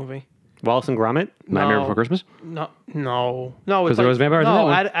Halloween movie? Wallace and Gromit. Nightmare No. Before Christmas? No. It's 'Cause there was vampires in no,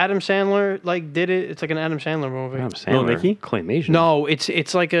 that one. Adam Sandler like did it. It's like an Adam Sandler movie. Adam Little Sandler. Nicky? Claymation. No,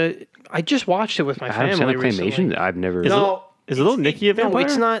 it's like a. I just watched it with my Adam family Sandler recently. Claymation? I've never. No, Is Little Nicky a vampire? No,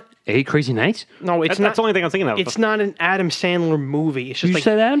 it's not. 8 Crazy Nights? No, it's not. That's the only thing I'm thinking of. It's not an Adam Sandler movie. It's just You like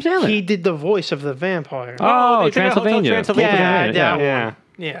said Adam Sandler. he did the voice of the vampire. Oh, they took out Hotel Transylvania. Transylvania. Yeah, that one. yeah.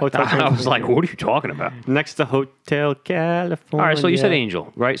 Yeah. Hotel I was like, what are you talking about? Next to Hotel California. All right, so you said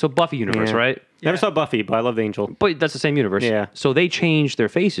Angel, right? So Buffy universe, Yeah. right? Never saw Buffy, but I loved Angel. But that's the same universe. Yeah. So they change their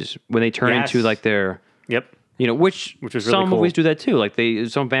faces when they turn Yes. into like their, Yep. which is really some cool. movies do that too. Like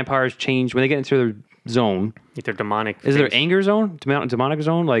some vampires change when they get into their zone. Like their demonic. Is there face. anger zone? Demonic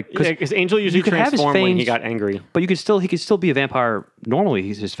zone? Like, Yeah, because Angel usually you could have his transformed when he fangs- got angry. but he could still be a vampire normally.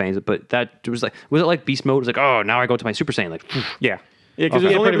 He's his fangs, but that was it like beast mode? It was like, oh, now I go to my Super Saiyan. Like, Yeah. Yeah, because Yeah,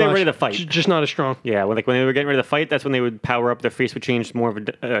 it was only pretty when they were much. ready to fight. Just not as strong. Yeah, when they were getting ready to fight, that's when they would power up. Their face would change more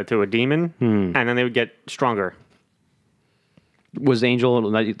of to a demon, and then they would get stronger. was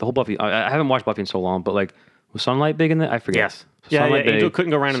Angel the whole Buffy? I haven't watched Buffy in so long, but like, was Sunlight big in that? I forget. Yes. Yeah, Sunlight Angel big,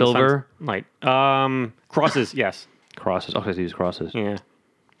 couldn't go around Silver in the sunlight. Crosses, yes. crosses. Okay, so use crosses. Yeah.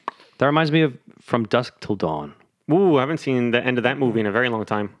 That reminds me of From Dusk Till Dawn. Ooh, I haven't seen the end of that movie in a very long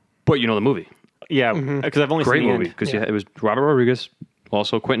time. But you know the movie. Yeah, because I've only Great seen the movie end. because it was Robert Rodriguez.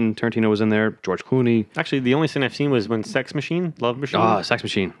 Also, Quentin Tarantino was in there. George Clooney. Actually, the only scene I've seen was when Love Machine. Sex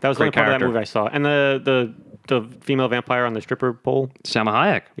Machine. That was the only Great part of that character. movie I saw. And the female vampire on the stripper pole. Salma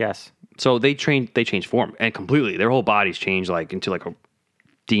Hayek. Yes. So they changed form and completely. Their whole bodies changed like into like a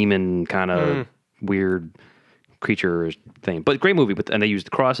demon kind of weird creature thing. But great movie. And they used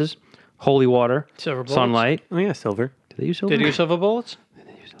the crosses, holy water, Silver bullets? sunlight. Oh yeah, Silver. Did they use silver? Did you use silver bullets?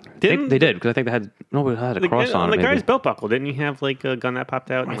 They did because I think they had it had a cross on the it. Maybe. guy's belt buckle. Didn't he have like a gun that popped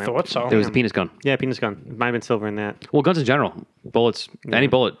out? I thought so. There was the penis gun. Yeah, penis gun. It might have been silver in that. Well, guns in general, bullets, any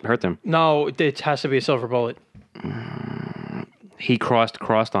bullet hurt them. No, it has to be a silver bullet. He crossed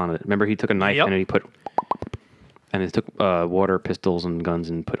on it. Remember, he took a knife Yep. and he put, and he took water, pistols, and guns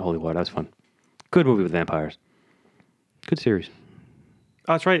and put holy water. That was fun. Good movie with vampires. Good series.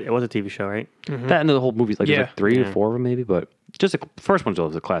 Oh, that's right. It was a TV show, right? That and the whole movie's like, there's Yeah. like 3 or Yeah. 4 of them maybe, but just the first one's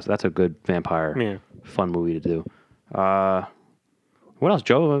always a class. That's a good vampire, Yeah. fun movie to do. What else,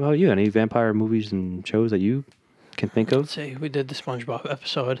 Joe? How about you? Any vampire movies and shows that you can think of? Let's see, we did the SpongeBob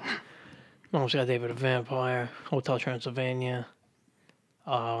episode. Almost got David a Vampire, Hotel Transylvania.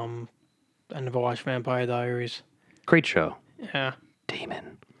 I never watched Vampire Diaries. Great show. Yeah.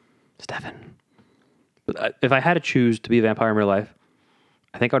 Damon, Stefan. But if I had to choose to be a vampire in real life,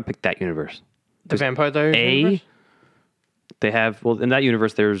 I think I would pick that universe. The Vampire Diaries universe? They have in that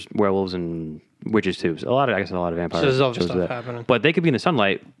universe there's werewolves and witches too. So a lot of vampires. So there's other shows stuff that. happening. But they could be in the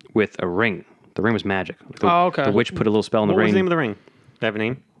sunlight with a ring. The ring was magic. Oh, okay. The witch put a little spell in the What was ring. the name of the ring? Did it have a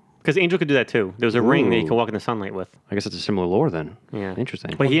name? Because Angel could do that too. There was a ring that you Ooh. could walk in the sunlight with. I guess it's a similar lore then. Yeah.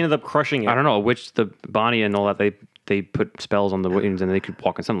 Interesting. But he ended up crushing it. I don't know. The Bonnie and all that they put spells on the wings and they could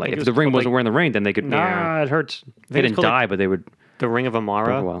walk in sunlight. it If was the ring called, wasn't like- wearing the ring, then they could. Yeah. Nah, it hurts. They it was didn't called, die, like- but they would. The Ring of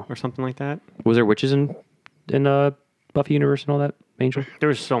Amara a while. or something like that. Was there witches in Buffy universe and all that? Angel. There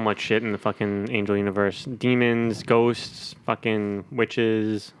was so much shit in the fucking Angel universe. Demons, ghosts, fucking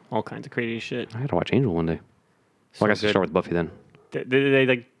witches, all kinds of crazy shit. I had to watch Angel one day. So Well, I guess I good. start with Buffy then.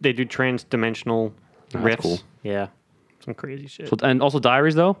 They do trans-dimensional that's riffs. cool. Yeah. Some crazy shit. So, and also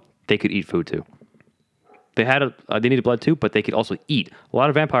Diaries though, they could eat food too. They had they needed blood too, but they could also eat. A lot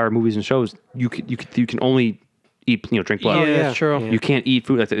of vampire movies and shows, you can only eat, drink blood. Yeah, yeah. that's true. Yeah. You can't eat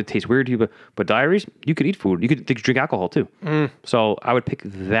food. It tastes weird to you, but Diaries, you could eat food. They could drink alcohol too. So I would pick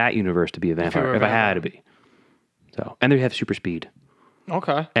that universe to be a vampire were a if I had to be. So, and they have super speed,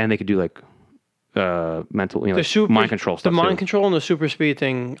 Okay. and they could do like mental, The like super mind control stuff. The mind too. control and the super speed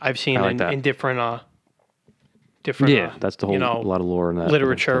thing I've seen I like that. in different Yeah, that's the whole a lot of lore in that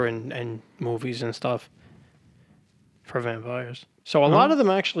literature and movies and stuff for vampires. So a lot of them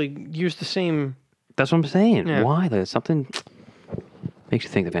actually use the same. That's what I'm saying. Yeah. Why? There's something makes you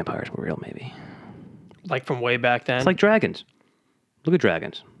think the vampires were real. Maybe Like from way back then. it's like dragons. Look at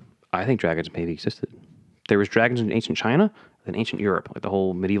dragons. I think dragons maybe existed. There was dragons in ancient China and ancient Europe, like the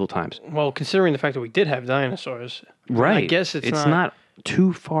whole medieval times. well, considering the fact that we did have dinosaurs, Right. I guess it's not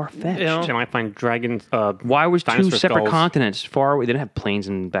too far fetched. You know, I might find dragons. Why was two Dinosaur separate skulls. continents far away? They didn't have planes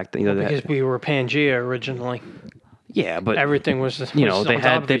and back then. They because had, we were Pangea originally. yeah, but Everything was. you know, was they on top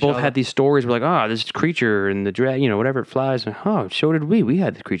had of they each both other. had these stories where like, this creature and the whatever it flies, and so did we. We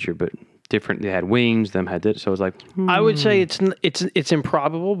had the creature, but different. They had wings. Them had this. So it was like, I would say it's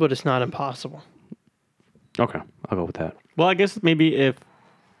improbable, but it's not impossible. okay, I'll go with that. Well, I guess maybe if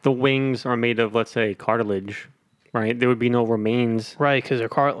the wings are made of, let's say, cartilage, right? There would be no remains. Right, because they're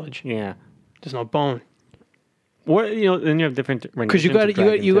cartilage. Yeah. There's no bone. What then you have different. Because you got renditions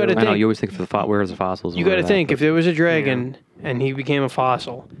of you dragons, got to too. I know think. you always think of where's the fossils. and You got to where that, think but- if there was a dragon and he became a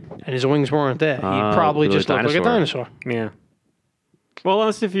fossil and his wings weren't there, he'd probably really just look like a dinosaur. dinosaur. Yeah. Well,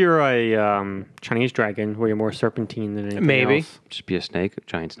 unless if you're a Chinese dragon, where you're more serpentine than anything Maybe. else. Just be a snake, a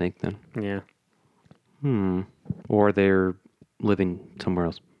giant snake then. Yeah. Or they're living somewhere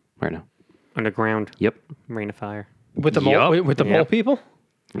else right now. Underground. Yep. Rain of fire. With the Yup. mole, with the mole Yep. people.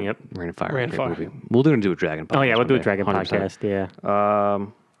 Yep. Rain of Fire. Rain of great Fire. movie. We'll do a dragon podcast. Oh yeah, we'll do a one day, dragon 100%. podcast. Yeah.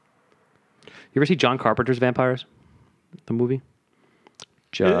 You ever see John Carpenter's Vampires? The movie?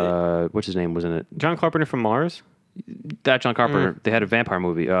 What's his name was in it? John Carpenter from Mars. That John Carpenter. They had a vampire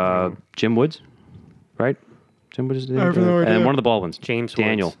movie. Jim Woods, right? Jim Woods is the name? I have no idea. And one of the Baldwins. James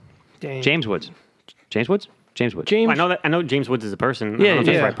Daniel. Woods. Dang. James Woods. James Woods? James Woods. James. I know that. I know James Woods is a person. I don't Yeah, know if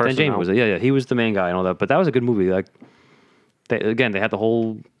that's yeah. the right person. And James though. was it. Yeah, yeah. He was the main guy and all that. But that was a good movie. Like, they had the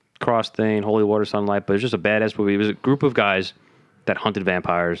whole cross thing, holy water, sunlight. But it was just a badass movie. It was a group of guys that hunted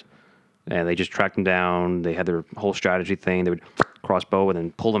vampires, and they just tracked them down. They had their whole strategy thing. They would crossbow and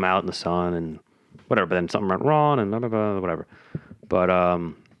then pull them out in the sun and whatever. But then something went wrong and blah, blah, blah, whatever. But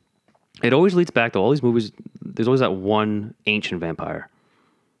it always leads back to all these movies. There's always that one ancient vampire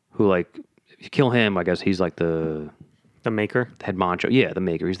who, like, if you kill him, I guess he's like the The Maker. head honcho. Yeah, the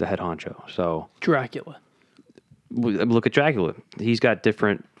maker. He's the head honcho. So Dracula. look at Dracula. He's got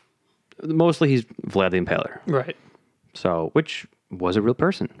different. Mostly, he's Vlad the Impaler. Right. So, which was a real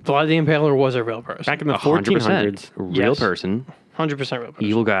person. Vlad the Impaler was a real person. Back in the 100%. 1400s. Real Yes. person. 100% real person.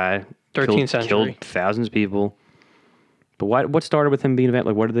 Evil guy. 13th century. Killed thousands of people. But what started with him being a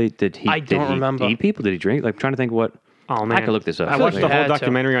vampire? Like, what did he? I don't remember. Eat people? Did he drink? Like, I'm trying to think what. Oh man, I could look this up. I watched like the you whole had to.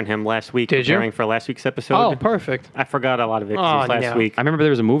 documentary on him last week, Did you? preparing for last week's episode. Oh, perfect. I forgot a lot of it 'cause it was Oh, last no. week. I remember there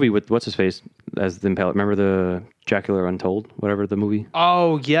was a movie with what's his face as the Impaler. Remember the Dracula Untold, whatever the movie.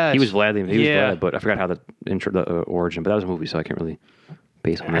 Oh, yes. He was Vlad. He was Yeah. Vlad, but I forgot how the origin. But that was a movie, so I can't really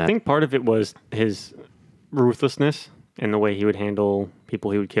base on that. I think part of it was his ruthlessness and the way he would handle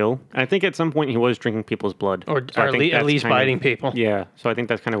people he would kill. And I think at some point he was drinking people's blood, Or, So I or think at that's least kind of- biting people. Yeah, so I think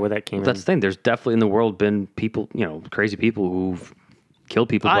that's kind of where that came that's in. the thing. There's definitely in the world been people, crazy people who've killed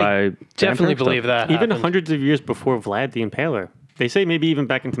people I by definitely vampire stuff. believe that. Even happened. hundreds of years before Vlad the Impaler. They say maybe even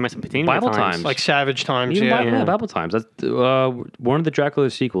back into Mesopotamia Bible times. Like Savage Times, Even yeah. Bible times. That's one of the Dracula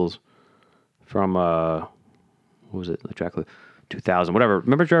sequels from what was it? Like Dracula 2000, whatever.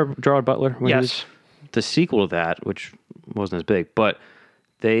 Remember Gerard Butler? When he was- Yes. the sequel to that, which wasn't as big, but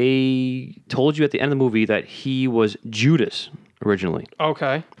they told you at the end of the movie that he was Judas originally,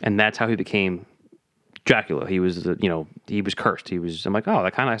 Okay. and that's how he became Dracula. He was, he was cursed. I'm like, oh,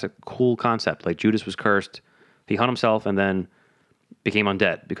 that kind of is a cool concept. Like Judas was cursed. He hung himself and then became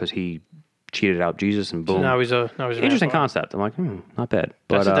undead because he cheated out Jesus and boom. So now he's a Interesting vampire. concept. I'm like, not bad.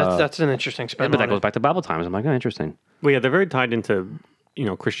 But That's an interesting spin but that on goes it. back to Bible times. I'm like, oh, interesting. Well, yeah, they're very tied into,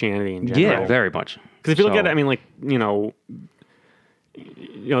 Christianity in general. Yeah, very much. Because if you look So- at it, I mean, like,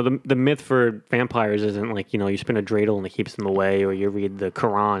 the myth for vampires isn't like, you spin a dreidel and it keeps them away, or you read the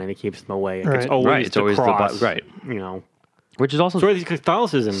Quran and it keeps them away. Like, Right. It's always Right, it's the always the cross, right. Which is also So is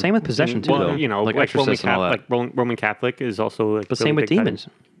Catholicism. Same with possession, too, though. Like Roman, Exorcists and all that. Roman Catholic is also like. but same with demons.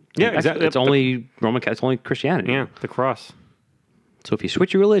 Yeah, Like, exactly. It's only Roman. It's only Christianity. Yeah, the cross. So if you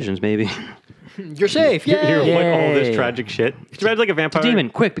switch your religions, maybe You're safe. You hear Yeah. like all this Yay. tragic shit. Could you imagine like a vampire? demon,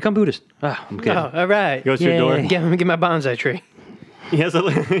 quick, become Buddhist. Ah, I'm kidding. Oh, all right. Goes to your door. Yay. Get my bonsai tree. He has a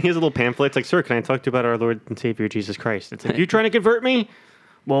little pamphlet. It's like, sir, can I talk to you about our Lord and Savior Jesus Christ? It's like, you trying to convert me?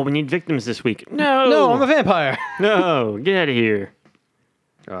 Well, we need victims this week. No, No, I'm a vampire. no, get out of here,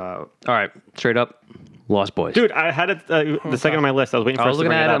 All right, straight up, Lost Boys. dude. I had it the second on my list. I was waiting for I us was to looking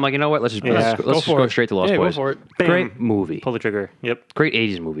bring at it. up. I'm like, you know what? Let's just Yeah, let's go just for go it. straight to Lost Yeah, go Boys. for it. Bam. Great movie. Pull the trigger. Yep. Great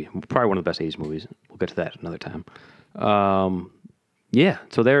 80s movie. Probably one of the best 80s movies. We'll get to that another time. Yeah.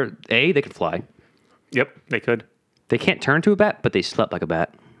 So they could fly. Yep. They could. They can't turn to a bat, but they slept like a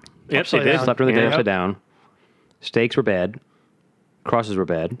bat. Yep. Upside they did. down. Slept really good Yeah. upside down. Steaks were bad. Crosses were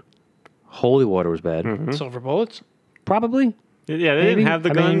bad. Holy water was bad. Silver bullets. Probably. Yeah, they Maybe. didn't have the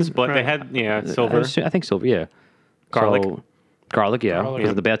I mean, guns, but they right. had silver. I think silver. Yeah. Garlic. So, garlic. Yeah. Garlic. Because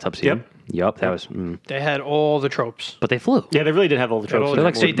of the bathtub scene. Yep. Yep. That was. They had all the tropes. But they flew. Yeah, they really did have all the tropes. all in They're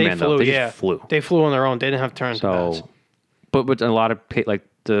that like movie. They Superman, though. flew. They just Yeah, flew. They flew on their own. They didn't have to turn to bats. So, but with a lot of like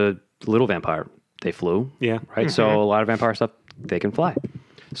the little vampire, they flew. Yeah. Right. So a lot of vampire stuff, they can fly.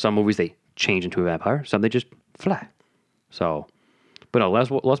 Some movies they change into a vampire. Some they just fly. So, but no,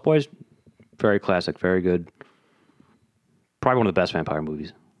 Lost Boys, very classic, very good. Probably one of the best vampire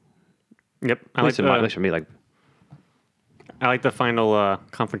movies. Yep. At least for me, like I like the final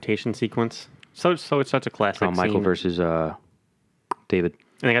confrontation sequence. So it's such a classic. Michael scene. versus David.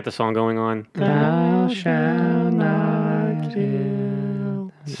 And they got the song going on. Thou shalt not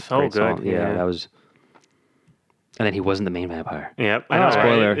kill. So Great good. song. Yeah, that was. And then he wasn't the main vampire. Yep. Oh,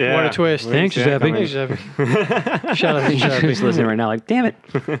 spoiler. Yeah. What a twist. Thanks, Yeah, Giuseppe. coming. Shout out to He's Giuseppe. listening right now, like, damn it.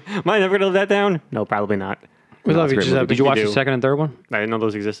 Am I never gonna live that down? No, probably not. We love you, Great movie. Giuseppe. Did you watch You the do. second and third one? I didn't know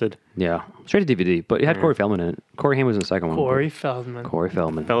those existed. Yeah. Straight to DVD, but it had Corey Feldman in it. Corey Haim was in the second one. Corey Feldman. Corey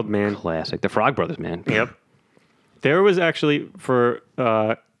Feldman. Feldman. Classic. The Frog Brothers, man. Yep. There was actually, for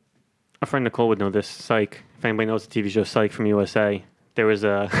a friend Nicole would know this, Psych. If anybody knows the TV show Psych from USA, there was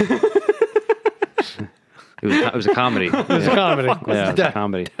a... It was a comedy. It's a comedy. Yeah, It's it's a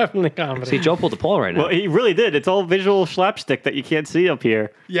comedy. Definitely comedy. See, Joe pulled the Paul right now. Well, he really did. It's all visual slapstick that you can't see up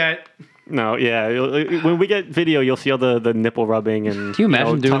here. yeah. No, yeah. When we get video, you'll see all the nipple rubbing and. Can you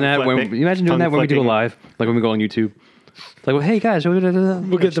imagine doing that when we do it live? Like when we go on YouTube. Like, well, hey guys, We'll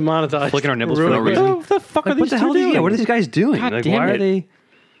get demonetized. flicking our nipples for no reason. What the fuck are Like, these what the hell? two doing? Yeah, what are these guys doing? God Like, damn why are it. they?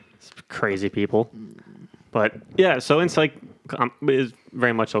 Crazy people. But yeah, so in Psych is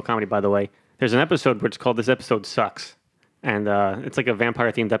very much so comedy, by the way. There's an episode where it's called "This Episode Sucks," and it's like a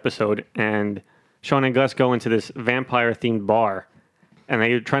vampire themed episode. And Sean and Gus go into this vampire themed bar, and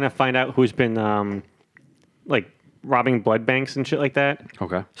they're trying to find out who's been like robbing blood banks and shit like that.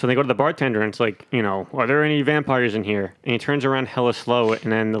 Okay. So they go to the bartender and it's like, are there any vampires in here? And he turns around hella slow,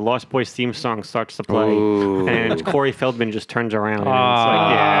 and then the Lost Boys theme song starts to play, Ooh. and Corey Feldman just turns around, and it's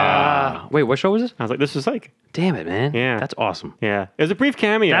like, yeah. Wait, what show was this? I was like, this is like, Damn it, man. Yeah. That's awesome. yeah. It was a brief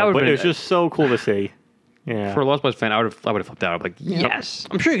cameo, That would've but been- it was just so cool to see. Yeah. For a Lost Boys fan, I would have flipped out. I'd be like, yes.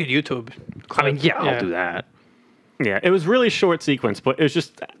 I'm sure you could YouTube. I mean, yeah, I'll do that. Yeah, it was really short sequence, but it was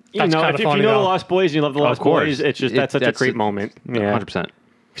just, That's if kinda you funny, know the though. Lost Boys and you love the Of Lost course. Boys, it's just, that's such a That's great it. moment. Yeah. 100%.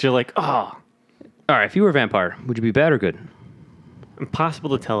 'Cause you're like, oh, All right, if you were a vampire, would you be bad or good?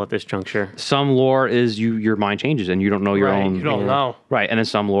 impossible to tell at this juncture. Some lore is your mind changes and you don't know your Right. own. You don't know. Right, and then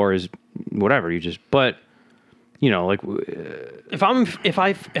some lore is whatever. You just, but like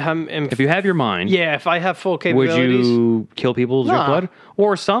if you have your mind, if I have full would capabilities. you kill people to drink Nah. blood?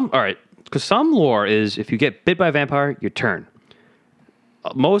 Or some, all right, because some lore is if you get bit by a vampire, you turn.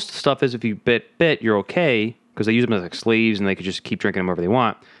 Most stuff is if you bit, you're okay because they use them as like slaves and they could just keep drinking them wherever they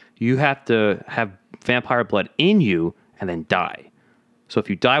want. You have to have vampire blood in you and then die. So if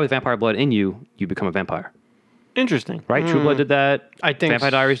you die with vampire blood in you, you become a vampire. Interesting. Right? True Blood did that. I think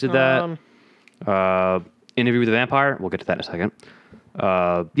Vampire Diaries did that. um, Interview with the Vampire. We'll get to that in a second.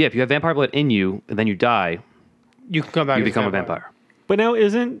 If you have vampire blood in you and then you die, You can come back. you as become a vampire. But now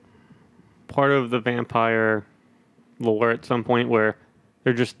isn't part of the vampire lore at some point where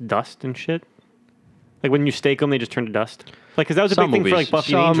they're just dust and shit? Like when you stake them, they just turn to dust? Like, because that was a Some big thing for movies. like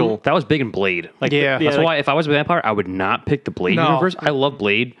Buffy Some- and Angel. That was big in Blade. Like, Yeah. That's like- why if I was a vampire, I would not pick the Blade No. universe. I love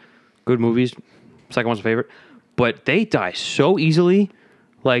Blade. Good movies. Second one's my favorite. But they die so easily.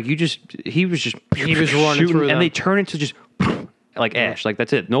 Like he was running shooting, through them. and they turn into just like ash. Like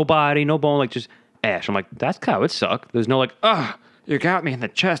that's it. No body, no bone, like just ash. I'm like, that's how it would suck. There's no like, you got me in the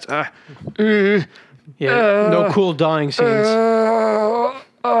chest. no cool dying scenes.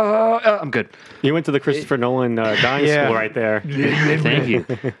 I'm good. You went to the Christopher Nolan dying Yeah. school right there. Thank you.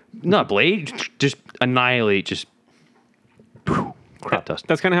 No, Blade, just annihilate, just crop dust.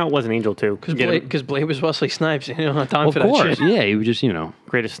 That's kind of how it was in Angel too. Get him. Because Blade was Wesley Snipes. You don't have time Of for that course, shit. yeah, he was just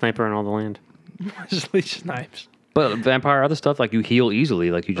Greatest sniper in all the land. Wesley Snipes. But vampire other stuff like you heal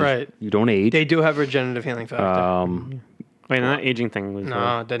easily, like you just Right. you don't age. They do have regenerative healing factor. Wait, and that aging thing was.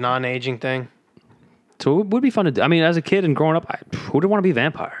 No, the non-aging thing. So it would be fun to do. I mean, as a kid and growing up, who would want to be a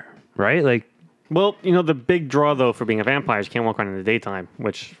vampire, right? Like, Well, the big draw though for being a vampire is you can't walk around in the daytime,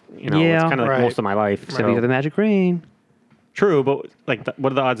 which Yeah. it's kind of like Right. most of my life. if you have the magic ring, True, but like,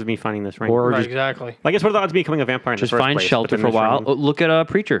 what are the odds of me finding this ring? Or Right, just- exactly. I guess what are the odds of me becoming a vampire in just the first find place? shelter within for a this while. ring? Oh, look at a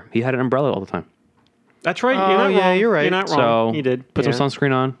preacher. He had an umbrella all the time. That's right. Oh, You're not yeah, wrong. you're right. You're not wrong. So You did. put Yeah. some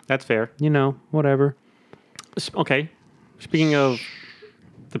sunscreen on. That's fair. Whatever. Okay. Speaking of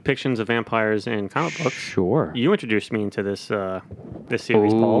depictions of vampires in comic books, Sure. you introduced me into this this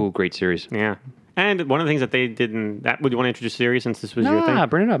series, Oh, Paul. great series. Yeah. And one of the things that they did in that, would you want to introduce the series since this was your thing? Nah,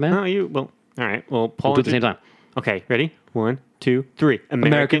 bring it up, man. No, you, well, all right. Well, Paul. We'll do it at the same time. Okay, ready? 1, 2, 3.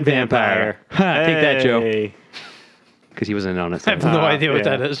 American Vampire. Ha, take that, Joe. Hey. Because he wasn't on it. I have no idea what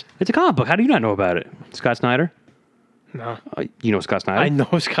yeah. that is. It's a comic book. How do you not know about it? Scott Snyder. No. You know Scott Snyder. I know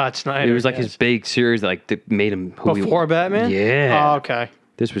Scott Snyder. It was like yes. his big series that that made him who he Before Batman? Yeah. Oh, okay.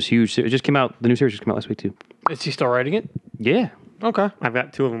 This was huge. It just came out. The new series just came out last week too. Is he still writing it? Yeah. Okay. I've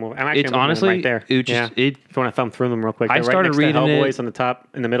got 2 of them. I'm actually It's looking at them honestly right there. it just yeah. it If you want to thumb through them real quick, I they're started right next reading to it- Hellboys on the top,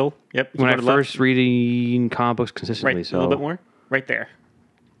 in the middle. Yep. when I go to the left. first reading comic books consistently. right, So a little bit more, right there.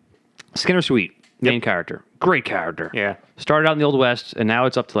 Skinner Sweet, main character, great character. Yeah. Started out in the Old West, and now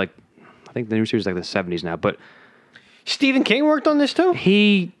it's up to like I think the new series is like the 70s now. But Stephen King worked on this too?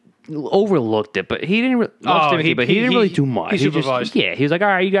 he overlooked it, but he didn't. But he didn't really do much. He supervised. He was like, all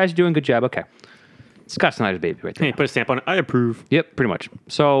right, you guys are doing a good job. Okay, Scott Snyder's baby right there. Hey, put a stamp on it. I approve. Yep, pretty much.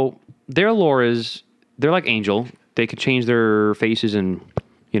 So their lore is they're like Angel. They could change their faces and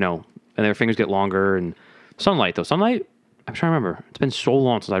and their fingers get longer. And Sunlight though, Sunlight. I'm trying to remember. It's been so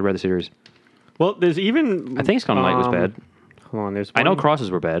long since I read the series. Well, there's even. I think Sunlight was bad. Hold on, I know crosses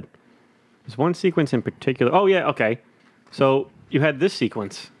were bad. There's one sequence in particular. Oh yeah, okay. So you had this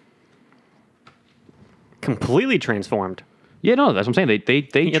sequence. Completely transformed. Yeah, no, that's what I'm saying.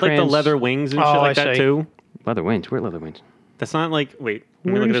 They You had like the leather wings and shit like I that see. too. leather wings. Where are leather wings? That's not like. Wait, let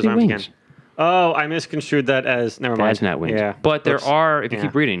me Where look at is his the arms wings? again. Oh, I misconstrued that as. Never mind. That's not wings. Yeah, But there Whoops. are, if you Yeah.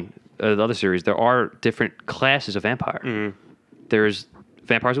 keep reading the other series, there are different classes of vampire. Mm-hmm. There's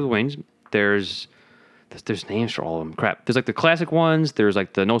vampires with wings. There's names for all of them. Crap. There's like the classic ones. There's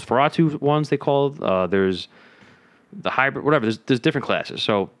like the Nosferatu ones they called. There's the hybrid, whatever. There's different classes.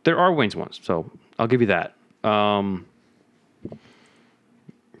 So there are wings ones. So I'll give you that. I'm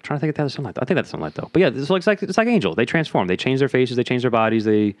trying to think if that's Sunlight. I think that's Sunlight though. But yeah, it's like Angel. They transform. They change their faces. They change their bodies.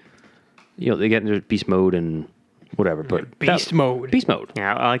 They get into beast mode and whatever. But Beast mode. Beast mode.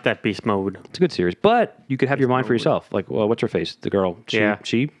 Yeah, I like that beast mode. It's a good series. But you could have your mind for yourself. Like, well, what's her face? The girl.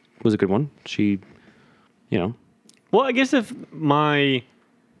 She was a good one. She. Well, I guess if my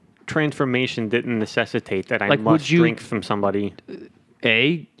transformation didn't necessitate that I Like, must would you- drink from somebody.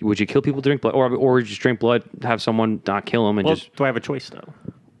 Would you kill people to drink blood, or would you just drink blood, have someone not kill them, and Well, just do I have a choice though?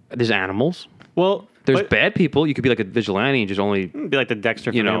 there's animals. Well, There's but- bad people. You could be like a vigilante and just only be like the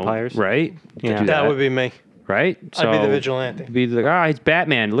Dexter for vampires, right? Yeah. Do That would be me. right. I'd be the vigilante. Be like, he's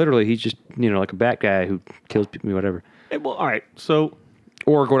Batman. Literally, he's just like a bat guy who kills people, whatever. Well, all right. So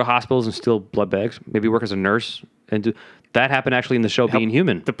Or go to hospitals and steal blood bags. Maybe work as a nurse and do that. Happened actually in the show Being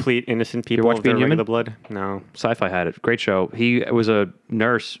Human. deplete innocent people watch of their Being Human? regular blood. No. Sci-Fi had it. Great show. He was a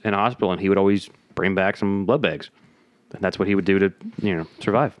nurse in a hospital, and he would always bring back some blood bags. And that's what he would do to,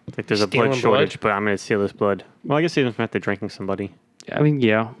 survive. Like there's a Stealing blood blood? shortage, but I'm going to steal this blood. Well, I guess he doesn't have to drinking somebody. I mean,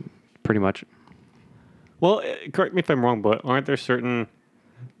 yeah, pretty much. Well, correct me if I'm wrong, but aren't there certain?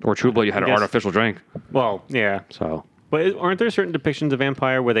 Or True Blood, you had an guess- artificial drink. Well, yeah. So But aren't there certain depictions of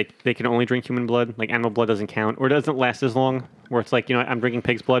vampire where they can only drink human blood? Like animal blood doesn't count, or it doesn't last as long. Where it's like I'm drinking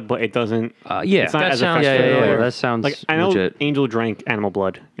pig's blood, but it doesn't. yeah, It's not That as sounds effective. familiar. That sounds Like I know legit. Angel drank animal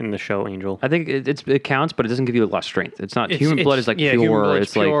blood in the show Angel. I think it counts, but it doesn't give you a lot of strength. It's not It's- human blood it's- is like yeah, pure. Human blood's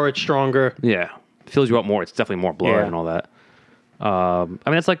It's pure. like It's stronger. fills you up more. It's definitely more blood Yeah. and all that. I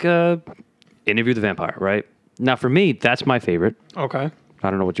mean, it's like Interview with the Vampire, right? Now, for me, that's my favorite. Okay. I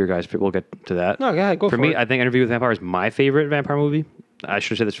don't know what your guys. We'll get to that. No, go ahead. Go for me, it. I think Interview with the Vampire is my favorite vampire movie. I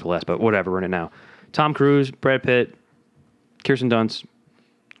should have said this for last, but whatever. We're in it now. Tom Cruise, Brad Pitt, Kirsten Dunst.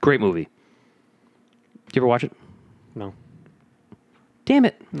 Great movie. Did you ever watch it? No, Damn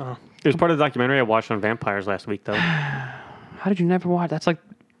it. No. it was part of the documentary I watched on vampires last week, though. How did you never watch? That's like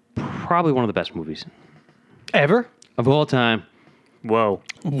probably one of the best movies Ever? of all time. Whoa,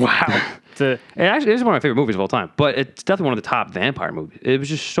 Wow. it It is one of my favorite movies of all time, but it's definitely one of the top vampire movies. It was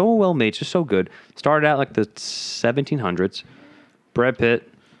just so well made, just so good. Started out like the 1700s. Brad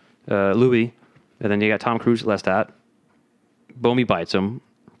Pitt, Louis, and then you got Tom Cruise, Lestat. Bomey bites him.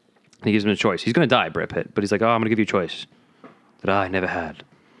 And he gives him a choice. He's going to die, Brad Pitt, but he's like, I'm going to give you a choice that I never had.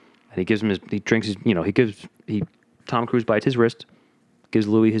 And he gives him he drinks his, Tom Cruise bites his wrist, gives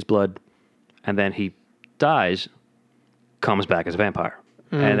Louis his blood, and then he dies, comes back as a vampire.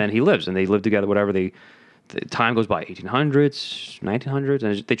 And then he lives, and they live together, whatever. The time goes by, 1800s, 1900s,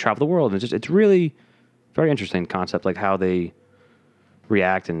 and they travel the world. And it's really very interesting concept, like how they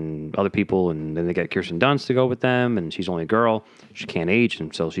react and other people, and then they get Kirsten Dunst to go with them, and she's only a girl. She can't age,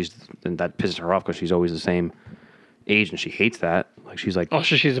 and so and that pisses her off because she's always the same age, and she hates that. Like she's like, Oh,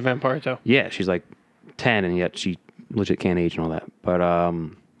 so she's a vampire too. yeah, she's like 10, and yet she legit can't age and all that. But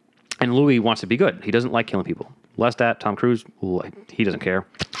and Louis wants to be good. He doesn't like killing people. Lestat, Tom Cruise, he doesn't care.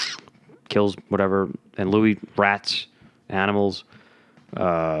 Kills whatever. And Louis rats, animals.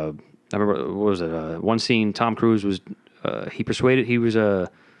 I remember what was it? One scene. Tom Cruise was he was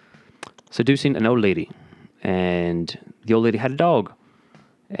seducing an old lady, and the old lady had a dog,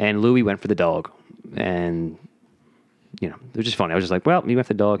 and Louis went for the dog, and it was just funny. I was just like, well, he went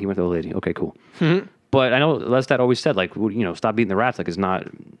for the dog, he went for the old lady. Okay, cool. But I know Lestat always said, like, stop beating the rats. Like, it's not,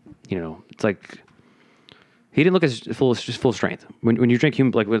 it's like he didn't look as full strength. When you drink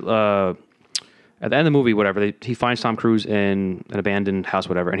human, like with at the end of the movie, whatever, he finds Tom Cruise in an abandoned house,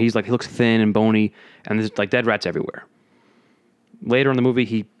 whatever, and he looks thin and bony, and there's like dead rats everywhere. Later in the movie,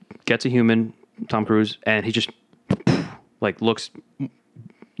 he gets a human, Tom Cruise, and he just like looks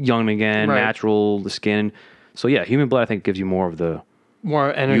young again, Right. natural, the skin. So yeah, human blood I think gives you more of the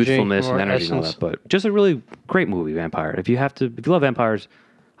More energy, youthfulness more and energy and all essence. that. But just a really great movie, Vampire. If you love vampires,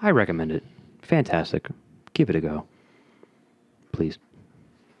 I recommend it. Fantastic. Give it a go, please.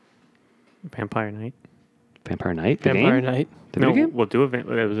 Vampire Night. Vampire Night. The Vampire game? Night. The No, video game? we'll do it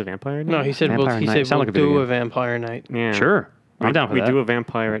was a Vampire Night. No, he said Vampire he Night. said Sound we'll like a video do a game. Vampire Night. Yeah. Sure. I'm down for we that. do a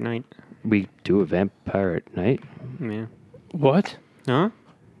Vampire at Night. We do a Vampire at Night. Yeah. What? Huh?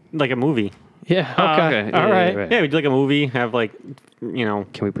 Like a movie. Yeah. Oh, Okay. Yeah, All yeah, right. right. Yeah, we do like a movie. Have like, you know,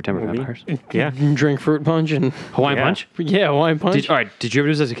 Can we pretend we're Movie? vampires? yeah. Drink fruit punch and Hawaiian Yeah. Punch? yeah, wine punch. All right. Did you ever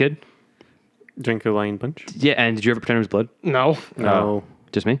do this as a kid? Drink a lion punch. Yeah. And did you ever pretend it was blood? No. No.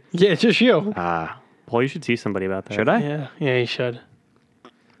 Just me? Yeah, just you. Paul, you should see somebody about that. Should I? Yeah. Yeah, you should.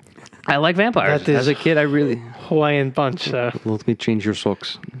 I like vampires. That is- As a kid, I really. Hawaiian punch. Let me change your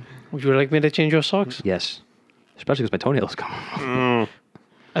socks. Would you like me to change your socks? Yes. Especially because my toenails come.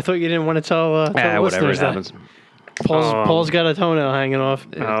 I thought you didn't want to tell the Whatever. It listeners that. happens. Paul's got a toenail hanging off.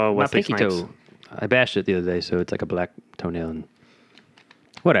 Oh, My Wesley pinky Snipes. toe. I bashed it the other day, so it's like a black toenail and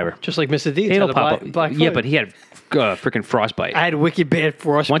whatever. Just like Mr. Deeds It'll had a pop black up. Yeah, foot. but he had freaking frostbite. I had wicked bad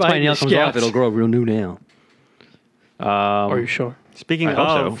frostbite. Once my in nail the comes off, scalps. it'll grow a real new nail. Are you sure? Speaking I hope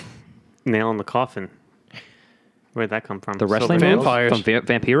of so. Nail in the Coffin, where'd that come from? The wrestling Silver move Vampires. from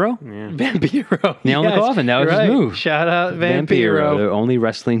Vampiro? Yeah. Vampiro. Nail in the coffin, that was you're his right. move. Shout out Vampiro. the only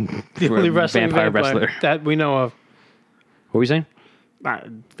wrestling, The only wrestling vampire vampire wrestler. that we know of. What were you saying?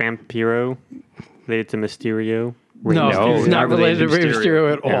 Vampiro related to Mysterio. No, No, he's not not related to Rey Mysterio.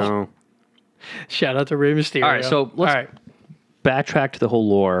 Mysterio at all. No. Shout out to Rey Mysterio. All right, so let's all right. backtrack to the whole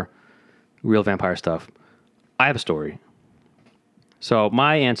lore, real vampire stuff. I have a story. So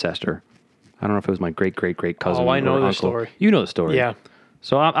my ancestor, I don't know if it was my great cousin. Oh, I know or the uncle. story. You know the story. Yeah.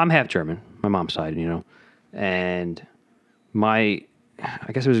 So I'm half German, my mom's side, and my,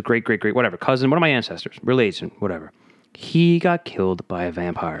 I guess it was a great whatever cousin, one of my ancestors, relation, whatever. He got killed by a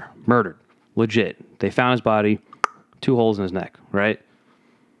vampire, murdered, legit. They found his body, 2 holes in his neck, right?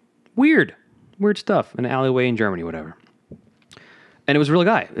 Weird stuff. An alleyway in Germany, whatever. And it was a real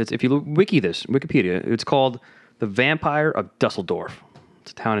guy. If you Wikipedia, it's called the Vampire of Dusseldorf.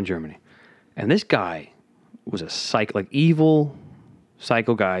 It's a town in Germany. And this guy was a evil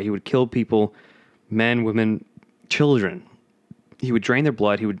psycho guy. He would kill people, men, women, children. He would drain their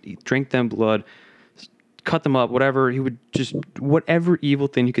blood. He would drink them blood, cut them up, whatever. He would just, whatever evil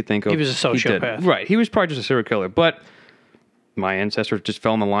thing you could think of. He was a did. sociopath. Right. He was probably just a serial killer. But my ancestors just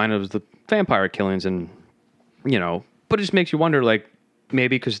fell in the line of the vampire killings and, but it just makes you wonder, like,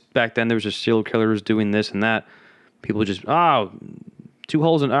 maybe because back then there was just serial killers doing this and that. People just, 2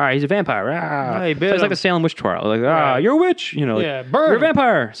 holes in, all right, he's a vampire. Hey, So bit it's like him. the Salem witch trial. Like, Right. you're a witch. Yeah, you're burn a him.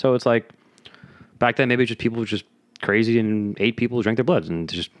 vampire. So it's like, back then maybe just people were just crazy and ate people who drank their bloods and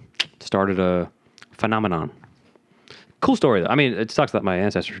just started a phenomenon. Cool story, though. I mean, it sucks that my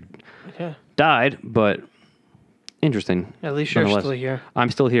ancestor Yeah. died, but interesting. At least you're nonetheless. still here. I'm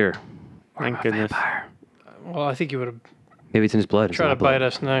still here. Thank I'm a goodness. vampire. Well, I think you would have Maybe it's in his blood. It's tried in to my blood. bite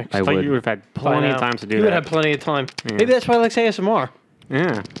us next. I I thought would. you would have had By plenty now. of time to do You that. would have plenty of time. Maybe that's why he likes ASMR.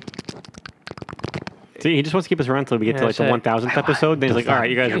 Yeah. See, he just wants to keep us around until we get Yeah, to like the that's it. 1000th episode. Then he's like, all right,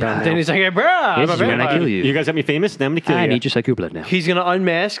 you guys are done Then now. he's like, hey, bro, I'm Yes, a you're gonna vampire. kill you. You guys got me famous? Then I'm going to kill I you. need to suck your blood now. He's going to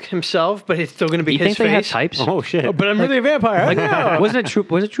unmask himself, but it's still going to be You his think they have face. types? Oh, shit. But I'm really a vampire. I know. Wasn't it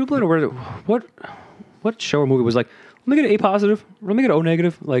Was it True Blood or what show or movie was like? Let me get an A positive. Let me get an O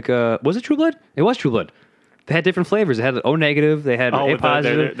negative. Like, was it True Blood? It was True Blood. They had different flavors. They had an O negative. They had Oh, A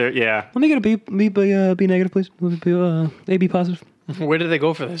positive. yeah. Let me get a B negative, please. Let me be, A B positive. Where did they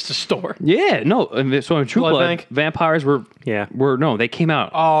go for this? The store. Yeah, no. So in True Blood Blood, Bank? vampires were Yeah. they came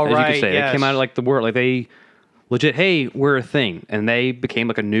out. Oh, as you right, could say, yes. they came out of like the world, like they legit. Hey, we're a thing, and they became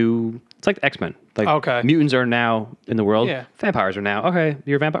like a new. It's like X-Men. Like Okay. mutants are now in the world. Yeah. Vampires are now. Okay,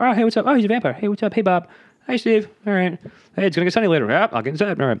 you're a vampire. Oh, hey, what's up? Oh, he's a vampire. Hey, what's up? Hey, Bob. Hey, Steve. All right. Hey, it's gonna get sunny later. Yeah, I'll get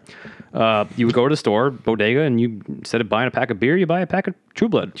inside. All right. You would go to the store, bodega, and you instead of buying a pack of beer, you buy a pack of True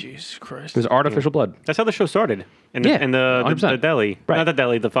Blood. Jesus Christ. It was artificial blood. That's how the show started. In the, Yeah, in the 100%. deli. Right. Not the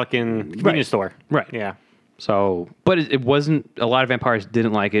deli, the fucking convenience store. Right. Yeah. So, but it wasn't. A lot of vampires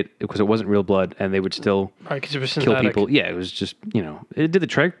didn't like it because it wasn't real blood, and they would still Right, because it was kill synthetic. people. Yeah, it was just it did the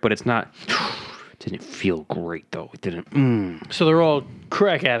trick, but it's not. Didn't feel great though. It didn't. So they're all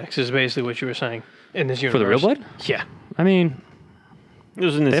crack addicts, is basically what you were saying in this universe. For the real blood? Yeah. I mean, It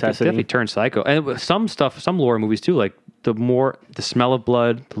was a they necessity. definitely turned psycho. And some stuff, some lore movies too. Like the smell of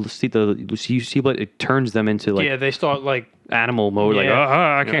blood, you see blood, it turns them into like Yeah, they start like, animal mode. Like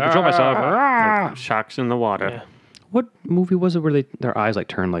Yeah. I can't control myself. Ah. Shocks in the water. yeah. What movie was it where their eyes like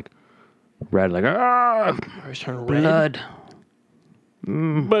turn like red, like I was turning red. blood?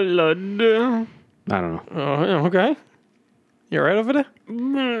 Blood. I don't know. Oh, yeah, okay. You all right over there?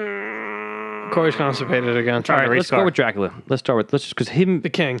 Corey's constipated again. All right, let's go restart. with Dracula. Let's just because him, The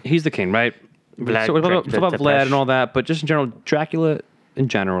king. He's the king, right? Vlad so we'll talk about Vlad Tepes. and all that, but just in general, Dracula in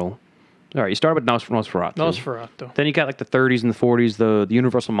general. All right, you start with Nosferatu. Nosferatu. Then you got like the 30s and the 40s, the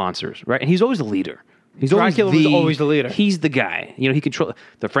Universal monsters, right? And he's always the leader. He's Dracula was always the leader. He's the guy. You know, he controlled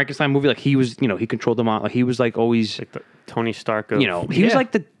the Frankenstein movie. Like he was, you know, he controlled them on. Like he was like always, Like the Tony Stark of, you know, he was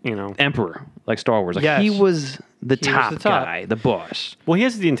like the you know. emperor, like Star Wars. Like Yes. he was the top the top. guy, the boss. Well, he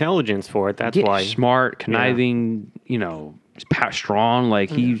has the intelligence for it. That's Yeah, why. smart, conniving, you know, strong. Like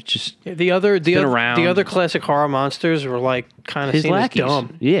he just Yeah, the other around. classic horror monsters were like kind of his seen lackeys. as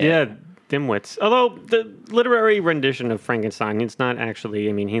dumb. Yeah. Dimwits. Although the literary rendition of Frankenstein, it's not actually.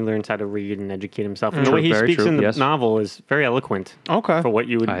 I mean, he learns how to read and educate himself, and the True, way he very speaks true, in the yes. novel is very eloquent Okay. for what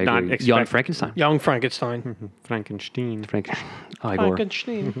you would I not agree. expect. Young Frankenstein. Young Frankenstein. Frankenstein. Igor.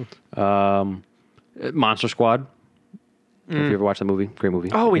 Frankenstein. Monster Squad. If you ever watched that movie, great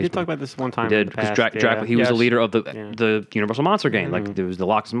movie. Oh, we Amazing did talk about this one time. We in did the because past, Dracula. He was the Yes. leader of the Universal Monster Gang. Like there was the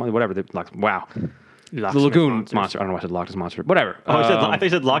Loch Ness, whatever. Wow, Loch the Ness Lagoon monsters. Monster. I don't know why I said Loch Ness Monster. Whatever. Oh, I thought you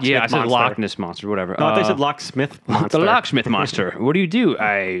said Locksmith Yeah, I said Monster. Loch Ness Monster. Whatever. No, I thought you said locksmith monster. The locksmith monster. What do?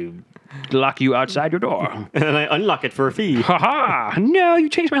 I lock you outside your door. And then I unlock it for a fee. Ha ha! No, you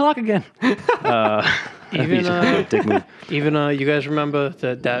changed my lock again. Even Dick move. even you guys remember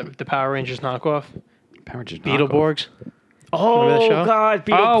the Power Rangers knockoff? Power Rangers knockoff. Beetleborgs. Oh, Remember that show? God.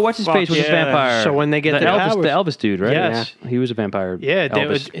 Oh, what's his face? Was his vampire? So when they get the their Elvis, powers- the Elvis dude, right? Yes. He was a vampire. Yeah,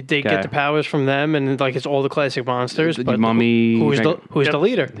 Elvis they guy. get the powers from them, and like it's all the classic monsters. The But Mummy, who's Yep. the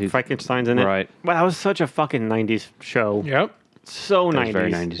leader? Frankenstein's in it. Right. Wow, that was such a fucking 90s show. Yep. So That 90s. was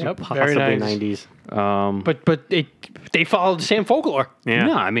very 90s. Yep. Possibly Very nice. 90s. But they followed the same folklore. Yeah.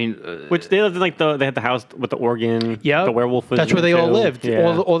 No, I mean, Which they lived in like they had the house with the organ. Yeah, The werewolf was That's in where it they all too. lived.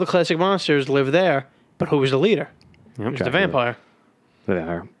 Yeah. All the classic monsters lived there. But who was the leader? Yep. It was the vampire.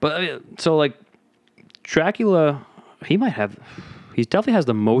 whatever. But so like Dracula, he definitely has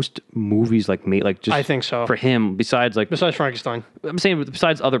the most movies like made like just I think so. for him. Besides like Besides Frankenstein. I'm saying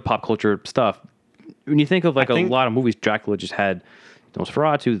besides other pop culture stuff, when you think of like I think- a lot of movies, Dracula just had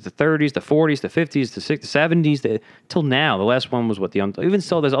Nosferatu, the 30s, the 40s, the 50s, the 60s, the 70s, till now. The last one was even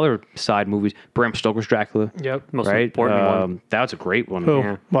still there's other side movies. Bram Stoker's Dracula, Yep. Most right? important one. That's a great one. Who?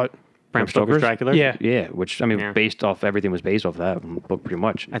 Yeah. What? Bram Stoker's Dracula. Yeah. Yeah, which I mean, Yeah. based off everything was based off that book pretty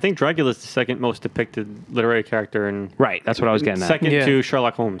much. I think Dracula's the second most depicted literary character in Right, that's what I was getting at. second Yeah. to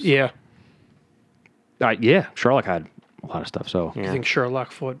Sherlock Holmes. Yeah. Yeah, Sherlock had a lot of stuff. So Yeah. I think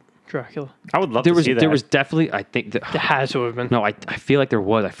Sherlock fought Dracula. I would love there to was see that. there was definitely I think It has to have been. no I feel like there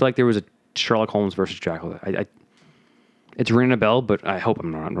was a Sherlock Holmes versus Dracula. It's ringing a bell, but I hope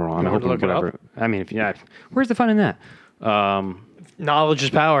I'm not wrong. I hope to look it up? whatever. I mean, where's the fun in that? Knowledge is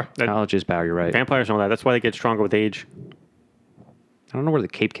power. Knowledge is power. You're right. Vampires know that. That's why they get stronger with age. I don't know where the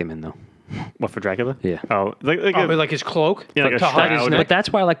cape came in though. What, for Dracula? Yeah. Oh, like Oh, but like his cloak? Yeah, like a to hide his shroud. neck? But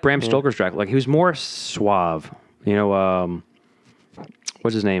that's why I like Bram Stoker's Dracula. Like he was more suave. You know,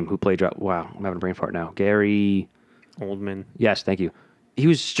 what's his name? Who played Dracula? Wow, I'm having a brain fart now. Gary. Oldman. Yes, thank you. He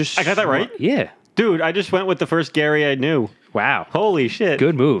was just. I got that right? Yeah. Dude, I just went with the first Gary I knew. Wow. Holy shit.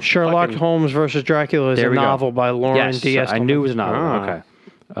 Good move. Sherlock Fucking- Holmes versus Dracula is There a we go. novel by Lauren Yes, D. I knew it was a Estelman. novel.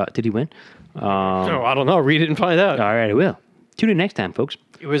 Ah. Okay. Did he win? Oh, I don't know. Read it and find out. All right, I will. Tune in next time, folks.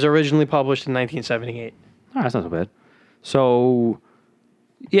 It was originally published in 1978. Oh, that's not so bad. So,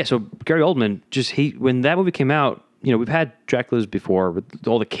 yeah, so Gary Oldman, when that movie came out, you know, we've had Draculas before with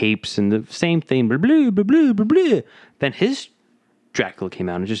all the capes and the same thing, blah, blah, blah, blah, blah, blah. Then his Dracula came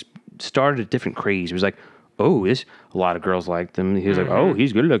out and just started a different craze. It was like, oh, a lot of girls liked him. He was like, oh,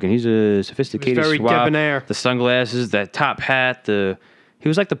 he's good looking. He's a sophisticated, He was very suave. debonair. The sunglasses, that top hat, he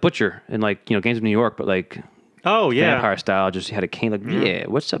was like the butcher in like, you know, Gangs of New York, but like Oh, yeah. vampire style. Just he had a cane, like yeah,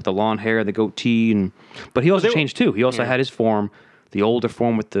 what's up? The long hair, the goatee, but he also they- changed too. He also had his form, the older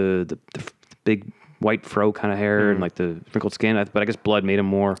form with the big white fro kind of hair and like the wrinkled skin. But I guess blood made him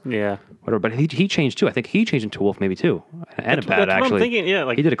more Yeah. whatever. But he changed too. I think he changed into wolf maybe too, and a bat That's what I'm actually. thinking, yeah,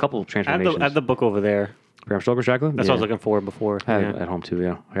 like- he did a couple of I have transformations. the book over there. Bram Stoker's Dracula. That's what I was looking for before. I have Yeah. it at home too.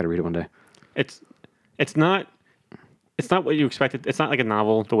 Yeah, I got to read it one day. It's not what you expected. It's not like a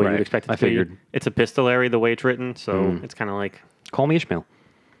novel the way Right. you'd expect it to I figured. be. It's epistolary the way it's written, so it's kind of like. Call me Ishmael.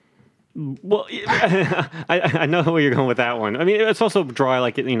 Well, I know where you're going with that one. I mean, it's also dry,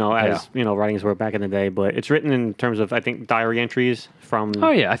 like writings were back in the day, but it's written in terms of I think diary entries from. Oh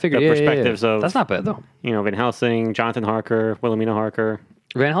yeah, I figured the yeah, perspectives yeah. of That's not bad though. Van Helsing, Jonathan Harker, Wilhelmina Harker.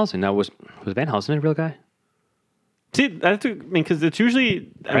 Van Helsing. Now was Van Helsing a real guy? See, because it's usually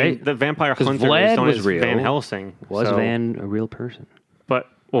Right. the vampire 'Cause hunter Vlad is known was as real. Van Helsing. Was so- Van a real person? But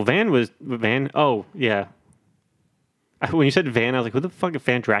Van was Van. Oh yeah, When you said Van, I was like, who the fuck is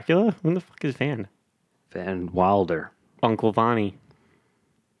Van Dracula? Who the fuck is Van? Van Wilder. Uncle Vonnie.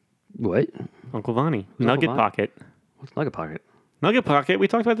 What? Uncle Vonnie. Uncle Nugget Von? Pocket. What's Nugget Pocket? Nugget Pocket. We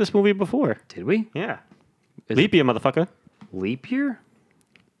talked about this movie before. Did we? Yeah. Is Leap year, motherfucker. Leap year?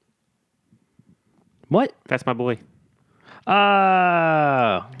 What? That's my boy.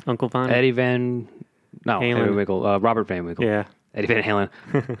 Uncle Vonnie. Eddie Van. No, Halen. Henry Winkle. Robert Van Winkle. Yeah. Eddie Van Halen.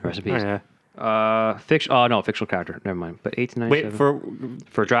 Rest in peace. Yeah. Fiction. Oh no, fictional character. Never mind. But 1897. Wait,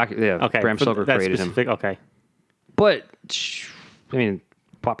 for Dracula. Yeah. okay. Bram for Stoker that created him. specific, okay. But I mean,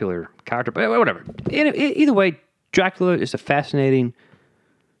 popular character. But whatever. Either way, Dracula is a fascinating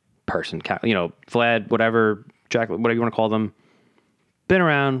person. You know, Vlad, whatever, Dracula, whatever you want to call them. Been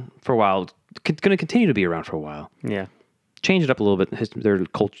around for a while. Going to continue to be around for a while. Yeah. Change it up a little bit. Their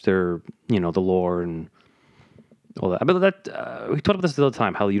culture, their the lore and all that. But we talked about this the other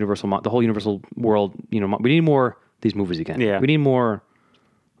time. How the whole Universal world. We need more of these movies again. Yeah. We need more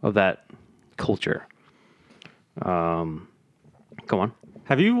of that culture. Go on.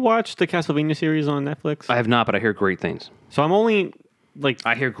 Have you watched the Castlevania series on Netflix? I have not, but I hear great things. So I'm only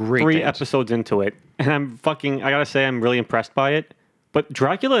I hear great 3 things. episodes into it, and I gotta say, I'm really impressed by it. But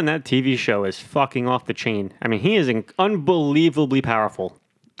Dracula in that TV show is fucking off the chain. I mean, he is unbelievably powerful,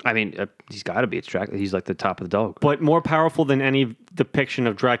 I mean, he's got to be. It's Dracula. He's like the top of the dog. but more powerful than any depiction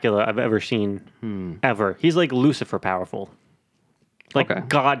of Dracula I've ever seen, ever. He's like Lucifer powerful. Like Okay.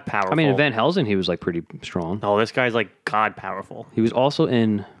 God powerful. I mean, in Van Helsing, he was like pretty strong. Oh, this guy's like God powerful. He was also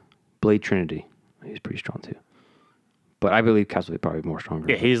in Blade Trinity. He was pretty strong too. But I believe Castlevania probably more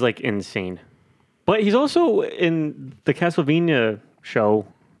stronger. Yeah, he's like insane. But he's also in the Castlevania show,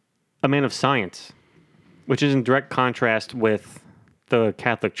 a man of science, which is in direct contrast with the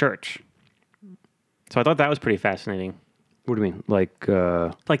Catholic Church. So I thought that was pretty fascinating. What do you mean? Like,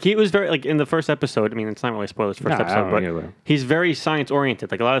 Like he was very like in the first episode. I mean, it's not really spoilers. First Nah, I episode, don't but know, yeah, he's very science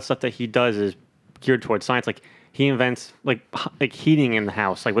oriented. Like a lot of stuff that he does is geared towards science. Like he invents like heating in the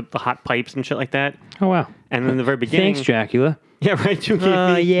house, like with the hot pipes and shit like that. oh wow. And in the very beginning, Thanks, Dracula. yeah, right. You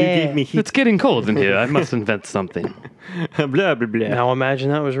gave me heat. It's getting cold in here. I must invent something. blah blah blah. Now imagine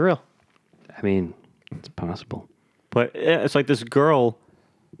that was real. I mean, it's possible. But it's like this girl,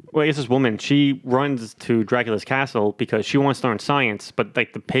 well, I guess this woman, she runs to Dracula's castle because she wants to learn science, but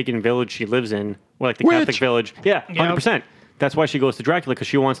like the pagan village she lives in, or like the Catholic Witch. village, yeah, 100%. That's why she goes to Dracula, because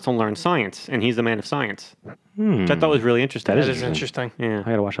she wants to learn science, and he's the man of science. Which I thought was really interesting. That That is interesting. Yeah, I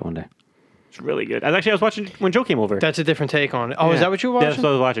gotta watch that one day. it's really good. I was watching when Joe came over. That's a different take on it. Oh, Yeah. is that what you were Yeah, that's watching? what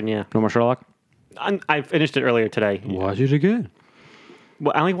I was watching, yeah. No more Sherlock. I finished it earlier today. Watch it again.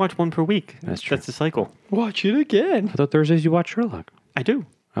 Well, I only watch one per week. That's true. That's the cycle. Watch it again. I thought Thursdays you watch Sherlock. I do.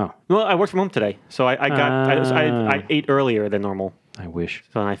 Oh, Well, I worked from home today, so I ate earlier than normal. I wish.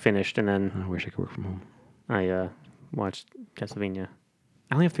 So then I finished, and then I wish I could work from home. I watched Castlevania.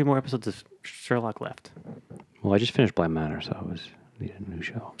 I only have 3 more episodes of Sherlock left. Well, I just finished Blind Manor, so I was needed a new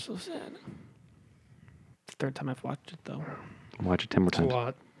show. So sad. It's the 3rd time I've watched it, though. Watch it 10 more It's a times.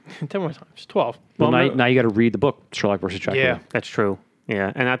 lot. 10 more times. 12. Well, Well, now you got to read the book, Sherlock versus Dracula. Yeah. That's true.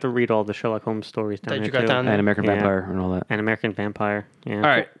 Yeah, and I have to read all the Sherlock Holmes stories down That there you got too. down there? And American Yeah. Vampire and all that. And American Vampire. Yeah. All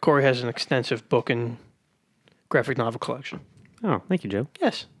right. Corey has an extensive book and graphic novel collection. Oh, thank you, Joe.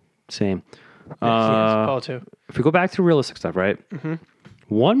 Yes. Same. Yes, Paul too. If we go back to realistic stuff, right? Mm-hmm.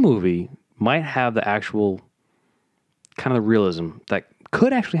 One movie might have the actual kind of the realism that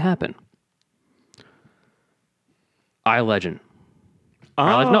could actually happen. I Legend.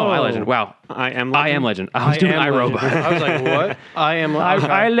 I Legend. Wow. I Am Legend. I Am Legend. I was doing iRobot. I was like, what? I am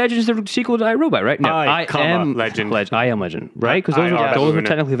I Legend is the sequel to iRobot, right? No, I, Am Legend. I Am Legend, right? Because those I are Legend.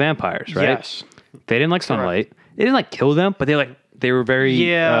 technically vampires, right? Yes. They didn't like sunlight. They didn't like kill them, but they were very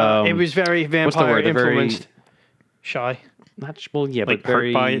Yeah, it was very what's the vampire word? They're very- influenced. Shy. not well, yeah, Like but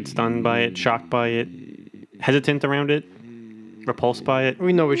very hurt by it, stunned by it, shocked by it, hesitant around it, repulsed by it.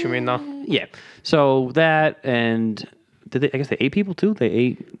 We know what you mean now. Yeah. So that and did they? I guess they ate people too. They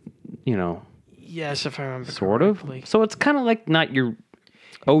ate, Yes, if I remember sort of. correctly. So it's kind of like not your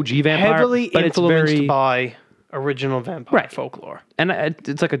OG vampire, Heavily but it's influenced very by original vampire Right. folklore. and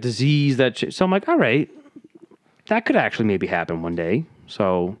it's like a disease that. So I'm like, all right, that could actually maybe happen one day.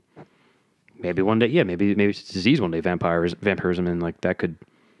 So maybe one day, yeah, maybe it's a disease one day, vampirism, and like that could,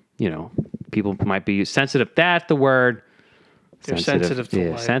 people might be sensitive. That's the word. They're sensitive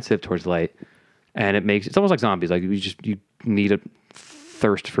to light. sensitive towards light, and it's almost like zombies. Like you need a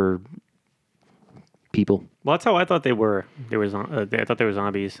thirst for people. Well, that's how I thought they were. I thought they were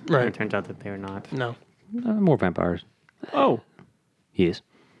zombies. Right. And it turns out that they're not. No. More vampires. Oh, Yes.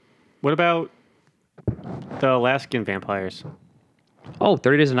 what about the Alaskan vampires? Oh,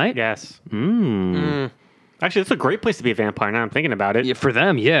 30 Days a Night? Yes. Mm. Actually, that's a great place to be a vampire. Now I'm thinking about it. Yeah, for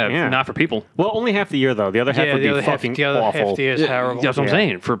them, Yeah. not for people. Well, only half the year though. The other half Yeah, would the be other half, fucking the other half awful. of the year is terrible. That's what I'm Yeah.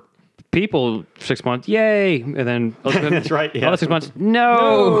 saying. For people, 6 months, yay, and then That's right. Yeah. Other 6 months,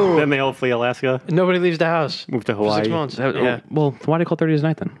 no. Then they all flee Alaska, Nobody leaves the house. move to For Hawaii. 6 months. Yeah. Well, why do they call 30 days a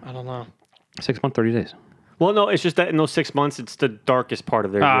night then? I don't know. 6 months, 30 days. Well, no, it's just that in those 6 months, it's the darkest part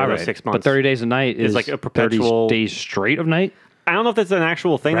of their year. Those 6 months. But 30 days a night is like a perpetual- 30 days straight of night, I don't know if that's an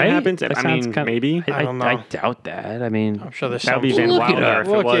actual thing right? that happens. That I sounds mean, kinda- maybe. I don't know. I doubt that. I mean, I'm sure there's That would be some. Van Look it Wilder up. if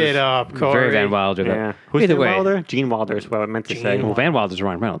it Look was. it up, Corey. very Van Wilder. Though. Yeah. Who's Either Gene way, Wilder? Gene Wilder is what I meant to say. Gene well, Van Wilder's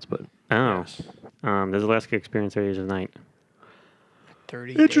Ryan Reynolds, but Oh. There's Alaska Experience 30 Days of Night.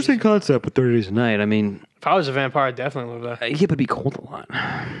 30 interesting days. concept with 30 days a night. I mean, If I was a vampire, I'd definitely live there. yeah, but it'd be cold a lot.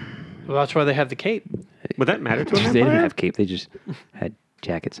 Well, that's why they have the cape. Would that matter to a They vampire? didn't have cape; they just had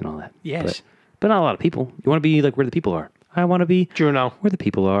jackets and all that. Yes. but not a lot of people. You want to be like where the people are. I want to be Juneau. where the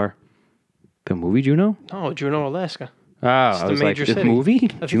people are. The movie Juno? No, Juneau, Alaska. Oh, I the was like, major the city. movie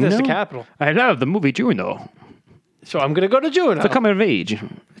I think that's the capital. I love the movie Juno. So I'm going to go to Juneau. The coming of age.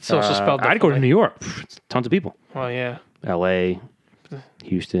 It's also spelled I'd go to differently. New York. Tons of people. Oh, yeah. L.A.,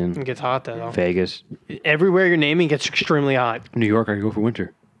 Houston, It gets hot there, though. Vegas, Everywhere you're naming gets extremely hot. New York. I could go for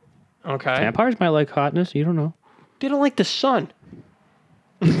winter. Okay. Vampires might like hotness. You don't know. They don't like the sun.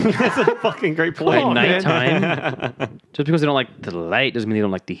 That's a fucking great point. At on, man. nighttime, just because they don't like the light doesn't mean they don't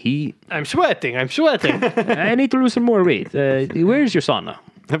like the heat. I'm sweating. I'm sweating. I need to lose some more weight. Where's your sauna?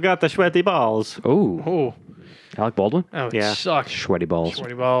 I've got the sweaty balls. Oh, Oh, Alec Baldwin. oh, it Yeah. sucks. Sweaty balls.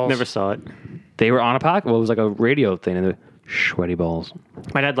 Sweaty balls. Never saw it. They were on a podcast. Well, it was like a radio thing, and they were sweaty balls.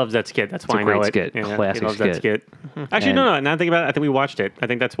 My dad loves that skit. That's why a I know great it. skit. Yeah, Classic he loves that skit. skit. Actually, no. Now I think about it, I think we watched it. I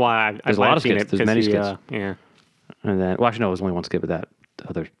think that's why I've There's a lot of seen skits. it. There's 'cause many he, skits. Yeah. And then, well, actually, no, it was only one skit, but that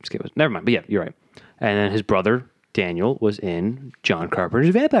other skit was. Never mind. But yeah, you're right. And then his brother Daniel was in John Carpenter's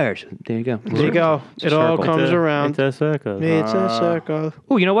Vampires. There you go. There you go. It all circle. comes around. It's a circle. It's a circle.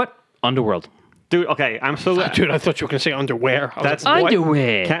 Oh, you know what? Underworld. Dude, okay, I'm so glad. Dude, I thought you were going to say underwear. I was That's like, what-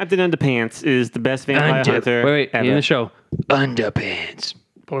 Underwear. Captain Underpants is the best vampire hunter Wait, ever. in the show, Underpants.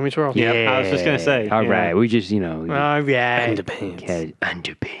 Boy Meets World. Yeah, I was just gonna say. All yeah. right, we just, All right. Underpants. had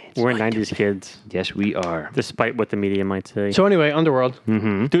Underpants. We're 90s kids, Yes, we are. despite what the media might say. So anyway, Underworld.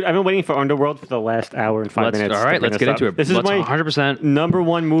 Dude, I've been waiting for Underworld for the last hour and 5 minutes. All to right, bring let's this get into up. it. This is Let's my 100%. number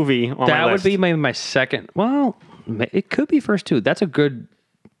one movie on my That would list. be my second. Well, it could be first two. That's a good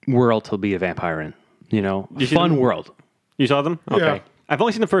world to be a vampire in. You know, You see fun them? world. You saw them? Okay. Yeah. I've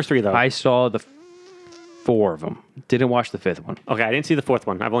only seen the first 3 though. I saw the 4 of them. Didn't watch the 5th one. Okay, I didn't see the 4th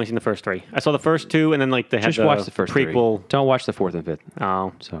one. I've only seen the first 3. I saw the first 2, and then like they had Just the watch the first prequel. 3. Don't watch the 4th and 5th.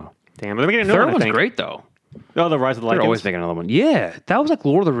 Oh, So damn! They're making another third one. I one's think. great though. Oh, the Rise of the They're Lycans. always making another one. Yeah, that was like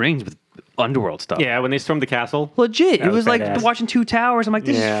Lord of the Rings with underworld stuff. Yeah, when they stormed the castle. Legit. It was was like badass. watching 2 towers. I'm like,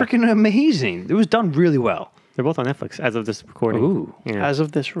 this Yeah. is freaking amazing. It was done really well. They're both on Netflix as of this recording. Ooh. Yeah. As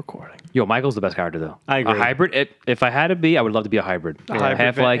of this recording. Yo, Michael's the best character though. I agree. A hybrid. If I had to be, I would love to be a hybrid. hybrid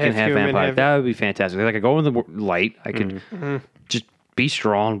half va- Lycan, half half human, vampire. half- That would be fantastic. Like I could go in the light. I could just be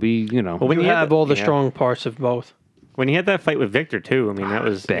strong. Be Well, when You you had have the- all the yeah. strong parts of both. When he had that fight with Victor too, I mean that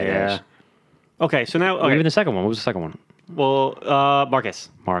was Badass. Yeah. Okay, so now Even okay, the second one. What was the second one? well, Marcus.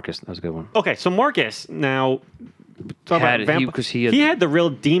 Marcus. That was a good one. Okay, so Marcus now. Talk Had- about he- vamp- 'cause he he had- had the real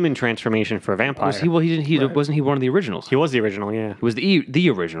demon transformation for a vampire. Was he? Well, wasn't he one of the originals? He was the original, yeah. He was the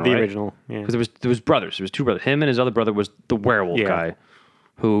original. The right? original, yeah. Because there was brothers. There was 2 brothers. Him and his other brother was the werewolf Yeah. guy,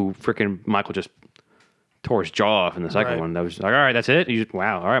 who freaking Michael just tore his jaw off in the second Right. one. That was like, all right, that's it. You just,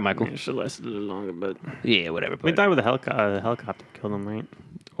 wow, all right, Michael. It should last a little longer, but Yeah, whatever. he But, died with a helicopter killed him, right?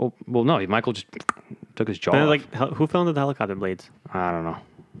 oh, well, no, Michael just took his jaw. Then, off. like, who fell into the helicopter blades? I don't know.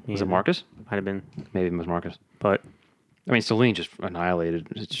 Was it Yeah. Marcus? Might have been, Maybe it was Marcus. but I mean, Celine just annihilated.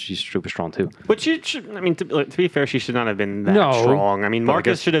 She's super strong too. she should. I mean, to be fair, she should not have been that No. strong. I mean, But I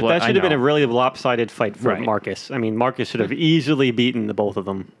Marcus guess should have. blood- That I should have been a know. really lopsided fight for Right. Marcus. I mean, Marcus should have easily beaten the both of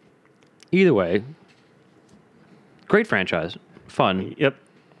them. Either way, great franchise, fun, Yep.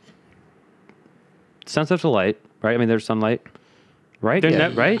 sensitive to light. Right? I mean, there's sunlight. Right? They're Yeah.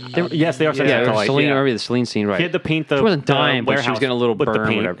 net- Right? Yes, they are. Yeah, sensitive to light, Celine. yeah. Remember the Celine scene, right? He had to paint the. She wasn't the dying, but she was warehouse getting a little with the burn,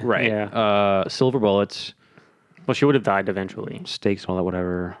 paint. whatever. Right. Yeah. Silver bullets, Well, she would have died eventually. stakes, and all that,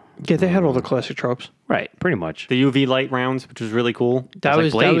 whatever. Yeah, they had all the classic tropes. Right. Pretty much. The UV light rounds, which was really cool. That like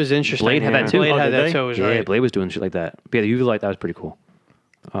was Blade. that was interesting. Blade had that too. Blade Oh, had did that they? too. Was Yeah, right. Blade was doing shit like that. But yeah, the UV light, that was pretty cool.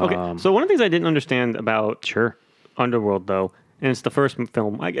 Okay. So one of the things I didn't understand about Sure. Underworld, though, and it's the first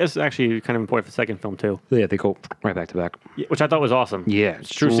film. I guess actually kind of important for the second film too, Yeah, they go right back to back. which I thought was awesome. Yeah,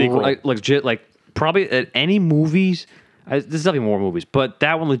 it's true sequel. Like legit, like probably at any movies. This is definitely more movies, but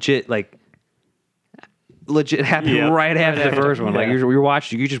that one legit, like legit happened Yeah. right after the first one. Like Yeah. you're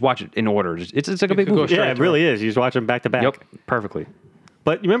watching, you just watch it in order. It's like a big could go movie. straight Yeah, it really is. You just watch them back to back. Yep, perfectly.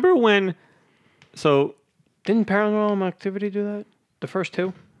 But you remember when? So Didn't Paranormal Activity do that? The first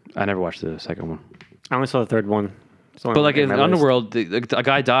two? I never watched the second one. I only saw the third one. It's the only But one like on in my list. Underworld, a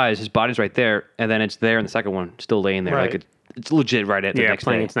guy dies, his body's right there, and then it's there in the second one, still laying there. Right. Like it's legit right at the Yeah, next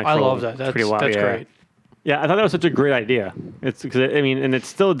playing day. its next I role. love that. It's That's, pretty wild. that's yeah. great. Yeah, I thought that was such a great idea. It's because I mean, and it's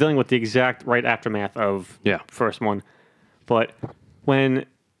still dealing with the exact right aftermath of Yeah. first one. But when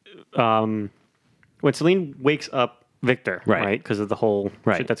Celine wakes up Victor, Right. right, because of the whole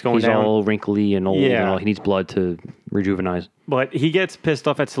Right. shit that's going He's down. all wrinkly and old and Yeah. all. He needs blood to rejuvenize. But he gets pissed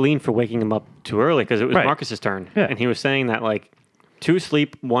off at Celine for waking him up too early because it was Right. Marcus's turn, Yeah. and he was saying that like 2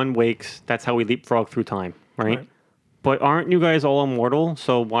 sleep, 1 wakes. That's how we leapfrog through time, right? Right. But aren't you guys all immortal?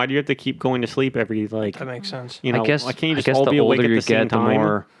 So why do you have to keep going to sleep every like? That makes sense. You know, I guess. why can't you I just guess all the be awake older at you the same get, the time?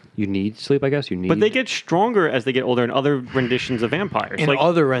 more you need sleep. I guess you need. But they get stronger as they get older in other renditions of vampires. In like,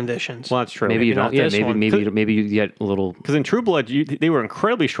 other renditions. well, that's true. maybe you not don't. Yeah, this one. maybe you get a little. because in True Blood, they were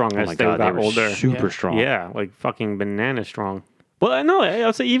incredibly strong Oh as my they god, got they were older. super Yeah. strong. Yeah, like fucking banana strong. Well, I know.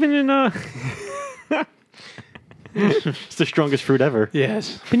 I'll say even in it's the strongest fruit ever.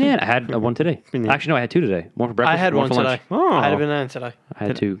 Yes. Banana. I had one today. Banana. Actually, no, I had 2 today. One for breakfast. I had one for lunch. today. Oh. I had a banana today. I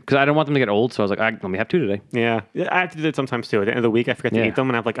had 2 because I don't want them to get old. So I was like, let me have 2 today. Yeah, I have to do that sometimes too. At the end of the week, I forget to Yeah. eat them,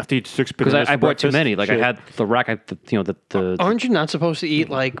 and I have like I have to eat 6 Because bananas I for bought too breakfast. many. Like Shit. I had the rack. The Aren't you not supposed to eat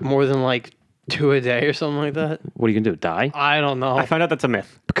like more than like 2 a day or something like that? what are you gonna do? Die? I don't know. I found out that's a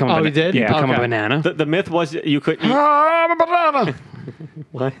myth. Become a Oh, you did? Yeah, become a Okay. banana. The myth was you could eat. I'm a banana.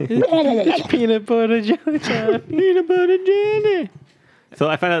 What? Peanut butter jelly time. Peanut butter jelly. So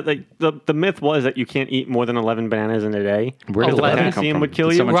I found out like the myth was that you can't eat more than 11 bananas in a day. Where did the 11 banana come potassium from? would kill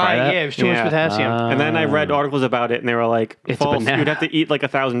Did you? someone try Right, that? yeah, it was too much Yeah. potassium. And then I read articles about it, and they were like, It's a false. banana. You'd have to eat like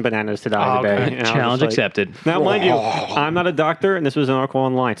 1,000 bananas to die Oh, today. okay. And I was Challenge just like- accepted. Now, mind you, I'm not a doctor, and this was an article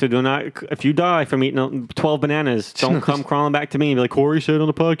online. So do not, if you die from eating 12 bananas, don't come crawling back to me and be like, Corey said on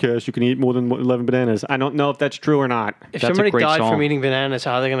the podcast you can eat more than 11 bananas. I don't know if that's true or not. If That's a somebody great died song. from eating bananas,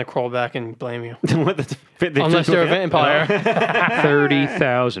 how are they going to crawl back and blame you? Unless Unless they're a vampire.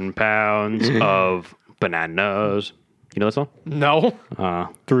 30,000 pounds of bananas. You know that song? No.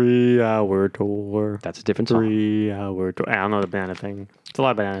 3-hour tour. That's a different song. 3-hour tour. I don't know the banana thing. It's a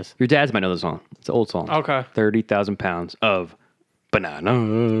lot of bananas. Your dads might know the song. It's an old song. Okay. 30,000 pounds of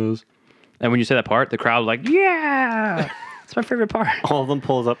bananas. And when you say that part, the crowd was like, yeah. It's my favorite part. All of them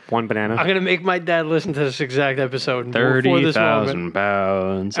pulls up one banana. I'm going to make my dad listen to this exact episode before this moment. 30,000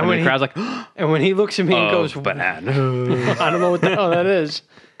 pounds. And And when the he- crowd's like, And when he looks at me and goes, bananas. I don't know what the hell that is.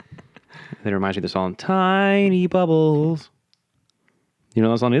 Then it reminds me of the song Tiny Bubbles. You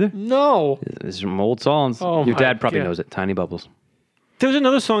know that song either? No. This is from old songs. Oh Your my dad probably God. knows it. Tiny Bubbles. There was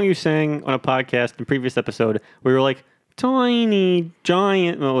another song you sang on a podcast in a previous episode where you were like, tiny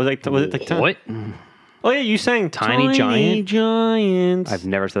giant. Was it like What? Oh yeah, you sang Tiny Giant? Giants. I've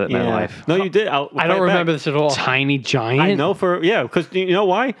never said that in my life. No, you did. I don't remember this at all. Tiny Giant? I know because you know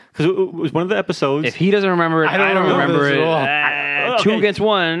why? Because it was one of the episodes. If he doesn't remember it, I don't remember this at all. Two Okay. against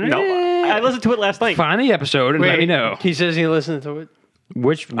one. no, I listened to it last night. Find the episode and let me know. He says he listened to it.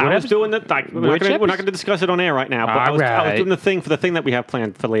 Which I was doing the. Like, we're Which not going episode? to discuss it on air right now. But I was Alright. doing the thing for the thing that we have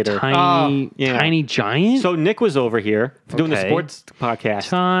planned for later. Tiny, yeah. Tiny Giant? So Nick was over here for doing the Okay. sports podcast.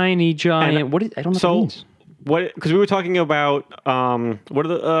 Tiny Giant. And- What is, I don't know what So that means. what? Because we were talking about what are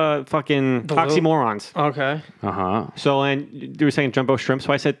the fucking The little- oxymorons? Okay. Uh-huh. So and you were saying jumbo shrimp,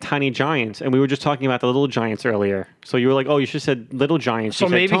 so I said tiny giants, and we were just talking about the little giants earlier. So you were like, oh, you should have said little giants. So You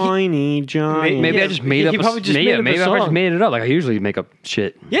said maybe he- tiny giants. Maybe Yeah, I just made he up probably just made up the maybe I just song. made it up like I usually make up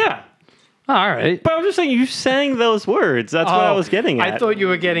shit. Yeah, Oh, all right. but I was just saying you sang those words. That's what I was getting at. I thought you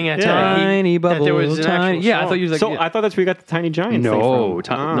were getting at Yeah. Tiny that there was bubbles. an Tiny. actual Yeah, I song. thought you was like So I thought that's where you got the tiny giants. thing no,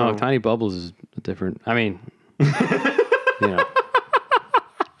 from. no, Oh. Tiny Bubbles is different. I mean, you know.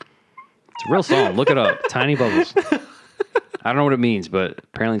 It's a real song. Look it up. Tiny Bubbles. I don't know what it means, but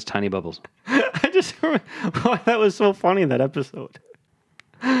apparently it's Tiny Bubbles. I just remember why that was so funny in that episode.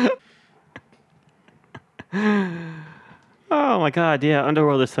 Oh my god, yeah,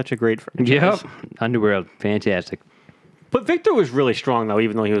 Underworld is such a great franchise. Yep. Underworld. Fantastic. But Victor was really strong though,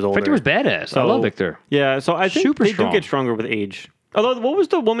 even though he was older. Victor was badass. I So- love Victor. Yeah, so I think Super they strong. do get stronger with age. Although, what was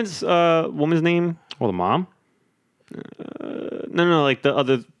the woman's name? Well, the mom? No, like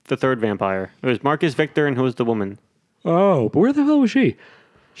the third vampire. It was Marcus Victor, and who was the woman? Oh, but where the hell was she?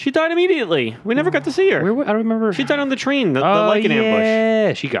 She died immediately. We never got to see her. I don't remember. She died on the train, the Oh, Lycan ambush.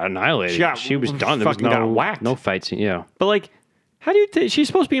 yeah. She got annihilated. She was done. There was fucking got no, whacked. no fight scene. Yeah. But like, how do you? She's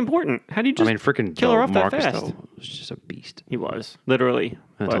supposed to be important. How do you I just? mean, freaking kill her off that Marcus, fast. though, was just a beast He was literally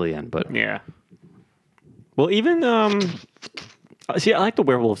until but- the end. But Yeah. Well, even see, I like the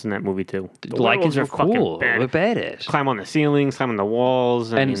werewolves in that movie too. The Lycans werewolves are fucking cool. bad. They're badass. Climb on the ceilings, climb on the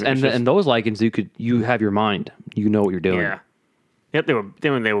walls, And it's and just- and those Lycans, you have your mind. You know what you're doing. yeah, yep, they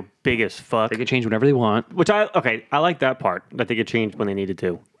were big as fuck. They can change whenever they want. Which I like that part that they could change when they needed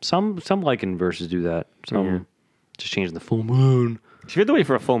to. Some Lycan verses do that. Some just changing the full moon. If you had to wait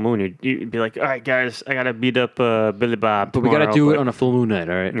for a full moon, you'd be like, all right, guys, I gotta beat up Billy Bob. But we got to do it on a full moon night,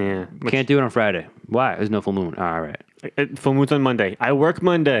 all right? Yeah. Can't do it on Friday. Why? There's no full moon. All right. Full moon's on Monday. I work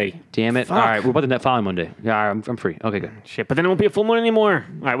Monday. Damn it. Fuck. All right. What about the following Monday? Yeah, all right, I'm free. Okay, good. Shit, but then it won't be a full moon anymore.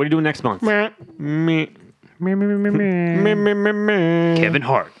 All right, what are you doing next month? Meh. Meh. Meh, meh, meh, meh. Kevin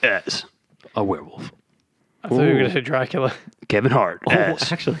Hart as a werewolf. I thought you were gonna say Dracula. Kevin Hart Oh,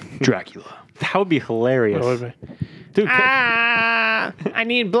 as actually, Dracula. that would be hilarious. What would be? Dude, I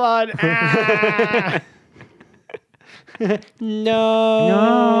need blood.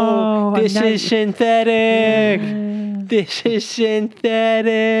 No, this is synthetic. This is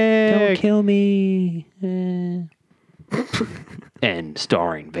synthetic. Kill me. And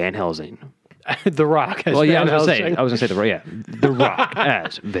starring Van Helsing. The Rock. As Well, yeah, Van I was Helsing. gonna say The Rock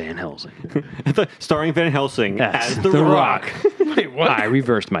as Van Helsing. starring Van Helsing As as The The Rock. Wait, what? I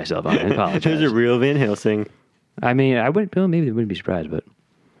reversed myself. I There's a apologize. real Van Helsing. I mean, I wouldn't. Well, maybe they wouldn't be surprised, but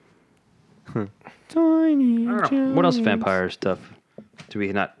Tiny. what else vampire stuff do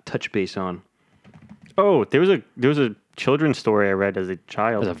we not touch base on? Oh, there was a children's story I read as a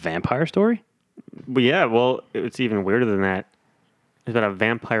child. As a vampire story? But yeah, well, it's even weirder than that. It's about a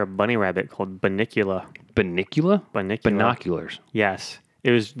vampire bunny rabbit called Banicula. Banicula? Banicula. Binoculars. Yes.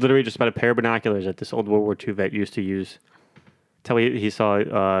 It was literally just about a pair of binoculars that this old World War II vet used to use. Tell he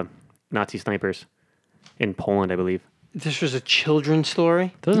saw Nazi snipers in Poland, I believe. This was a children's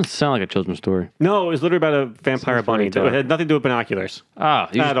story. Doesn't sound like a children's story. No, it was literally about a vampire Sounds bunny. very It had nothing to do with binoculars. Ah,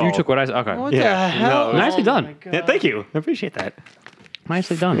 you At all. took what I said. Okay. What Yeah, the hell? no, Nicely done. my God. Yeah, thank you. I appreciate that.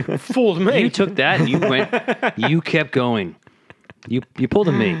 Nicely done. Fooled me. You took that and you went. You kept going. You pulled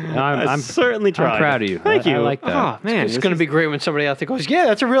a me. I'm certainly tried. I'm proud of you. Thank I you. like that. Oh, man. It's going to be great when somebody out there goes, "Yeah,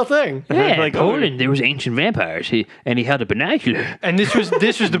 that's a real thing." Yeah, Like, Poland, there was ancient vampires. He held a binocular, And this was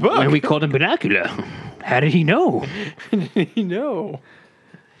the book. and we called him binocular. How did he know? You know,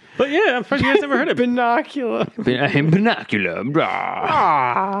 But yeah, I'm surprised you guys never heard of it. binocular. Binocular. Rah.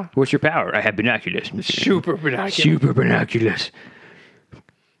 Ah, What's your power? I have binoculars. super binocular. Super binoculars.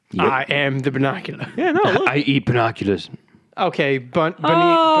 Yep. I am the binocular. Yeah, no, look. I eat binoculars. Okay,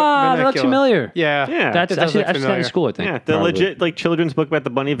 Ah, that looks familiar. Yeah, Yeah. That's It does look I've seen that in familiar. school, I think. Yeah, the probably. legit like children's book about the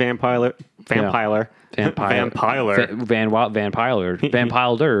bunny vampire. Vampire. Vampire. He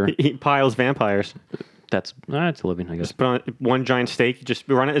piles vampires. That's a living, I guess. Put on one giant steak. You just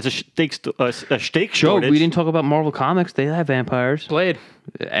run it. It's a steak. A steak Joe, shortage. we didn't talk about Marvel Comics. They have vampires. Blade,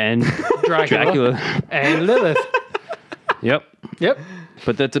 And Dracula, Dracula. and Lilith. Yep. Yep,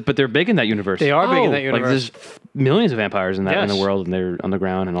 But they're big in that universe. they are big in that Like universe. there's millions of vampires in that in the Yes. world, and they're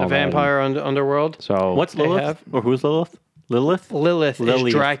underground and all the that. vampire underworld. So What's They Lilith? have- Or who's Lilith? Lilith. Lilith Lilith.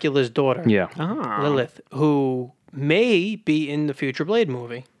 is Dracula's daughter. Yeah. Ah. Lilith, who may be in the future Blade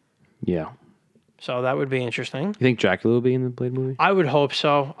movie. Yeah. So that would be interesting. You think Dracula will be in the Blade movie? I would hope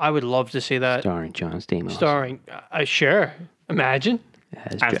so. I would love to see that. Starring John Stamos. Starring, sure. Imagine.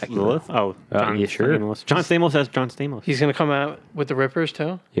 as As Dracula. Lilith? Oh, John yeah, sure. Stamos. John Stamos as John Stamos. He's going to come out with the Rippers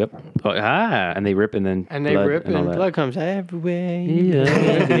too. Yep. Oh, and they rip and then And they blood rip and all and that. blood comes everywhere.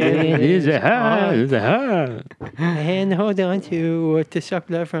 There's a high. And hold on to suck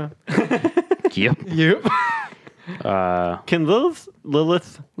blood from. Yep. Yep. Can Lilith?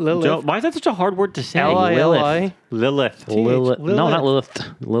 Lilith. Joe, why is that such a hard word to say? Lili. Lilith. Lilith. No, not Lilith.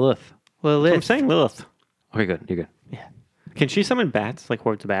 Lilith. Lilith. I'm saying Lilith. Okay, good. You're good. Can she summon bats, like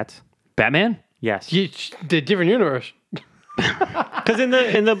hordes of bats? Batman? Yes. The different universe. Because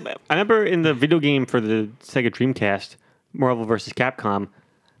I remember in the video game for the Sega Dreamcast, Marvel vs. Capcom,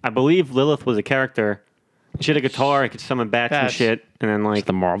 I believe Lilith was a character. She had a guitar, I could summon bats and Bats. shit, and then like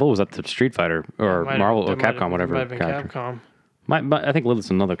The Marvel? Was that the Street Fighter or Marvel or Capcom, whatever? Might have been character? Capcom. I think Lilith's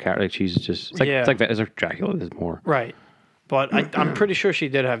another character. Like she's just Yeah. it's like Dracula. There's more. Right. But I'm pretty sure she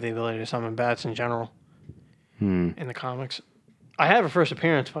did have the ability to summon bats in general in the comics. I have her first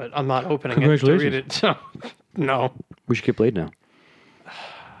appearance, but I'm not opening it to read it. So, no. We should get Blade now.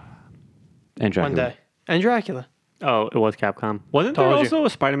 And Dracula. One day. And Dracula. oh, it was Capcom. Wasn't there Told you. also a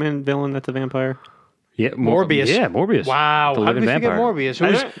Spider-Man villain that's a vampire? Yeah, Morbius. Yeah, Morbius. Wow. The How did living we forget vampire. Morbius?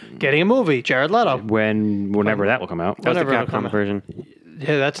 Who's getting a movie? Jared Leto. Whenever that will come out. That was the Whatever it'll come Capcom out. version.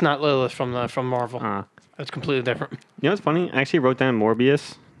 Yeah, that's not Lilith from Marvel. Uh, That's completely different. you know what's funny? I actually wrote down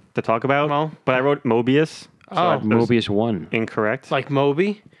Morbius to talk about, Well. but I wrote Mobius. Oh. that was Mobius 1. incorrect. Like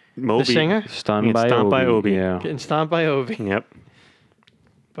Moby. Moby. the singer, Stunned Yeah, Stomped by Obi. Yeah. getting stomped by Ovi. Yep.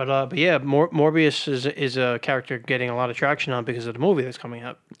 But yeah, Morbius is a character getting a lot of traction on because of the movie that's coming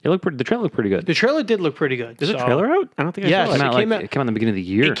out. It looked pretty. The trailer looked pretty good. The trailer did look pretty good. Is the so- trailer out? I don't think I Yes. saw It it. came, It it came out in the beginning of the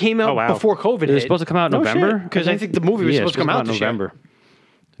year. It came out Oh, wow. before COVID It hit. was supposed to come out in No November. shit. 'Cause I think the movie was supposed to come out this year. November.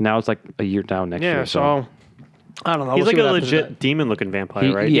 Now it's like a year down next Yeah, year. so I don't know. He's We'll like see a what happens with legit that. demon-looking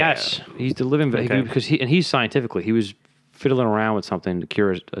vampire, right? Yes. he's the living Okay. because he's scientifically he was fiddling around with something to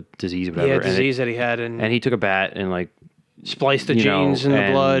cure a disease or whatever. Yeah, and it- disease that he had, and and he took a bat and like spliced the you know, genes in the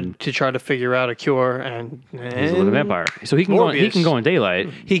and- blood to try to figure out a cure. And he's a living vampire. So he can go. He Morbius. can go in daylight.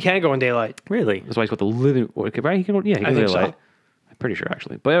 He can go in daylight. Really? That's why he's got the living. Right? He can. Yeah, he can I think so. daylight. I'm pretty sure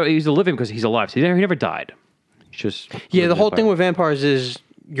actually, but he's a living because he's alive. So he never died. He's just Yeah, the whole vampire. thing with vampires is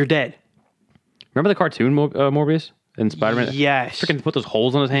you're dead. Remember the cartoon Morbius and Spider-Man? Yes. Freaking put those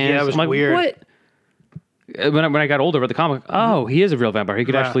holes on his hands. Yeah, it was I'm like, weird. What? When I got older, read the comic. Oh, he is a real vampire. He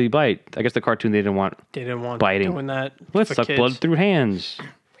could Yeah. actually bite. I guess the cartoon they didn't want. They didn't want Biting. doing that. Let's for suck kids. blood through hands.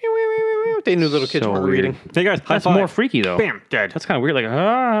 They knew little kids So weren't weird. reading. Hey guys, high That's five. more freaky though. Bam, dead. That's kind of weird. Like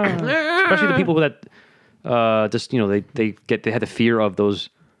especially the people that just they had the fear of those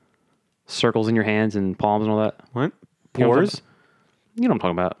circles in your hands and palms and all that. What? You know what I'm Pores? talking- You know what I'm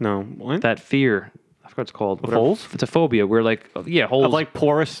talking about? No. What? That fear. I forgot what it's called. Whatever. holes? It's a phobia where like holes. Of like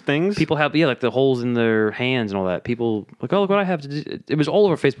porous things? People have like the holes in their hands and all that. People like, oh, look what I have. It was all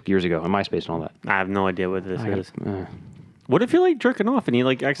over Facebook years ago and MySpace and all that. I have no idea what this is. Uh, What if you're like jerking off and he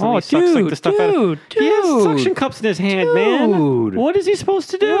like accidentally Oh, sucks like the dude, stuff out of dude, He has dude. suction cups in his hand, man. Dude. What is he supposed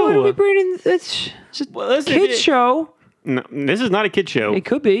to do? what are we bringing? It's a Well, listen, kid it- show. No, this is not a kid show. It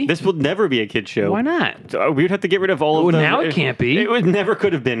could be. This will never be a kid show. Why not? We would have to get rid of all of Well, the... now it can't be. It would never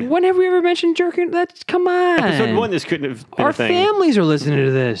could have been. When have we ever mentioned jerking? That's come on. Episode 1, this couldn't have been Our a thing. families are listening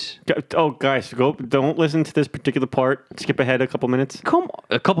to this. Oh, guys, don't listen to this particular part. Skip ahead a couple minutes. Come on.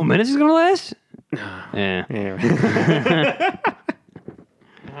 A couple minutes is gonna last. Yeah. Yeah.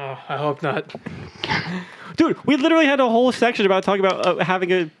 Oh, I hope not. Dude, we literally had a whole section about talking about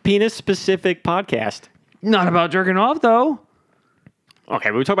having a penis-specific podcast. Not about jerking off though. Okay,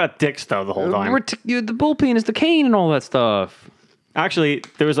 but we talk about dicks, though, the whole time. The bull penis, the cane, and all that stuff. Actually,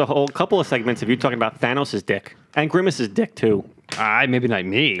 there was a whole couple of segments of you talking about Thanos' dick. And Grimace's dick, too. Maybe not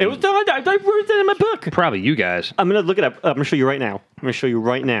me. It was... I wrote it in my book. probably you guys. I'm going to look it up. I'm going to show you right now. I'm going to show you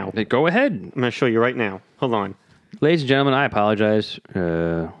right now. I'm Go ahead, going to show you right now. Hold on. ladies and gentlemen. I apologize.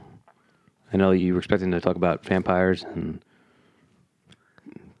 I know you were expecting to talk about vampires and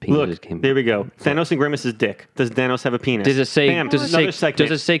penises. Look, there we go. Thanos and Grimace's dick. Does Thanos have a penis? Does it say? Bam, Does it another say? segment.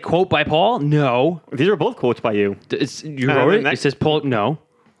 Does it say quote by Paul? No. These are both quotes by you. You And wrote then it. that- It says Paul. No.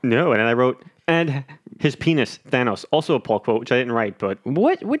 No, and then I wrote, and his penis, Thanos. Also a Paul quote, which I didn't write, but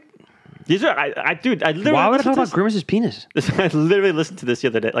What? What? these are, dude, I literally Why would I listened talk to about Grimace's penis? this. I literally listened to this the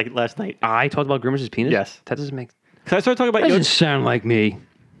other day, like last night. I talked about Grimace's penis. Yes. That doesn't make. Because I started talking about That your, doesn't sound like me.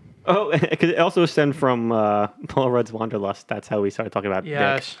 oh, because it also stemmed from Paul Rudd's Wanderlust. That's how we started talking about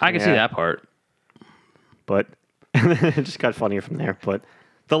Yes. dick. I can see Yeah. that part. But it just got funnier from there. But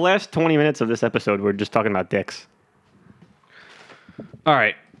the last 20 minutes of this episode, we're just talking about dicks. All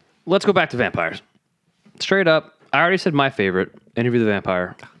right, let's go back to vampires. Straight up, I already said my favorite, Interview the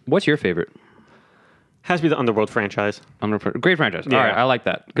Vampire. What's your favorite? Has to be the Underworld franchise. Great franchise. Yeah. All right, I like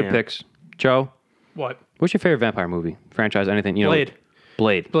that. Good Yeah. picks. Joe, What? what's your favorite vampire movie, franchise, anything? You know, Blade.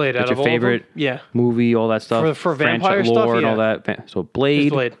 Blade. Blade. What's Out your of all of them? favorite Yeah. movie? All that stuff. For vampire Franchise, stuff, lore and all yeah. that. So Blade,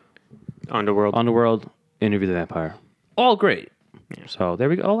 It's Blade. Underworld. Underworld, Interview the Vampire. All great. So there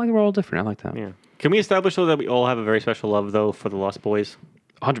we go. We're all different. I like that. Yeah. Can we establish though that we all have a very special love though for the Lost Boys?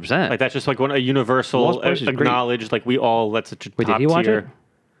 100%. Like that's just like a universal Lost Boys is great. acknowledged. Like we all that's such a Wait, top did he watch tier. it?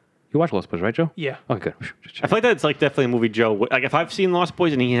 You watch Lost Boys, right, Joe? Yeah. Okay, good. I feel like that's like definitely a movie Joe. Like if I've seen Lost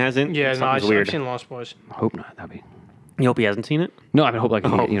Boys and he hasn't, Yeah, no, something's I've weird. seen Lost Boys. Hope not. That'd be. You hope he hasn't seen it? No, I mean, hope like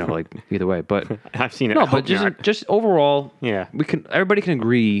Oh. you know, like either way, but I've seen it. no, I but hope just not. just overall, Yeah. everybody can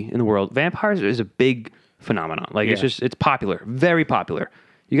agree in the world, vampires is a big phenomenon. Like Yeah. it's popular, very popular.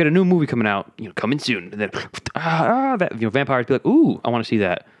 You got a new movie coming out, coming soon, and then vampires be like, ooh, I want to see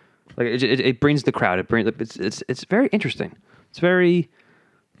that. Like it brings the crowd. It's very interesting. It's very,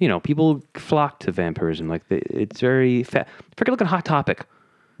 people flock to vampirism. Like it's very freaking look at Hot Topic.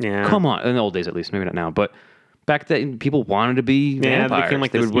 Yeah. Come on, in the old days at least, maybe not now, but back then people wanted to be Yeah, they vampires. became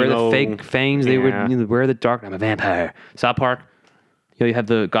like they this would wear emo- the fake fangs. They Yeah. would wear the dark. I'm a vampire. South Park. You have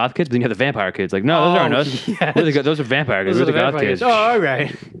the goth kids, but then you have the vampire kids. Like, no, those aren't us. yes. Those are vampire kids. Those We're are the goth vampire kids. kids. Oh, all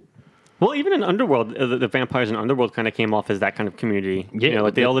right. Well, even in Underworld, the vampires in Underworld kind of came off as that kind of community. Yeah, you know,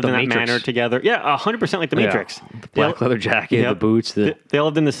 like they all lived the in that Matrix. manor together. Yeah, 100% like the Matrix. The black leather jacket, Yep. the boots. They all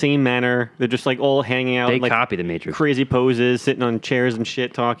lived in the same manor. They're just like all hanging out, They in, like copy the Matrix. crazy poses, sitting on chairs and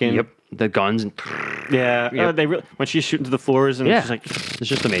shit, talking. Yep. The guns. And Yeah. Yep. When she's shooting to the floors and yeah. she's like, It's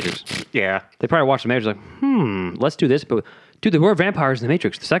just the Matrix. yeah. They probably watched the Matrix like, let's do this. But dude, there were vampires in the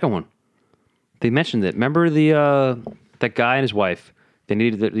Matrix, the second one. They mentioned it. Remember that guy and his wife? They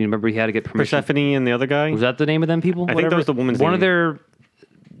needed. You remember he had to get permission. Persephone and the other guy. Was that the name of them people? I think that was the woman's One of name.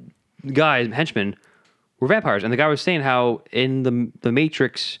 their guys, henchmen, were vampires, and the guy was saying how in the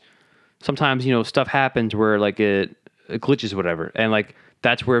Matrix, sometimes stuff happens where like it glitches or whatever, and like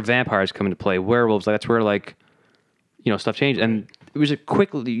that's where vampires come into play. Werewolves, like, that's where like stuff changes, and it was a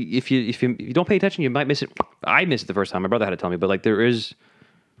quick. If you don't pay attention, you might miss it. I missed it the first time. My brother had to tell me, but like there is,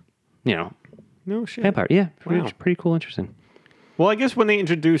 No shit. vampire. Yeah, Wow. pretty cool, interesting. Well, I guess when they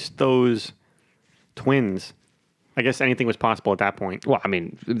introduced those twins, I guess anything was possible at that point. Well, I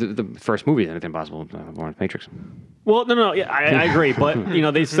mean, the first movie is anything possible. Matrix. Well, no, yeah, I agree, but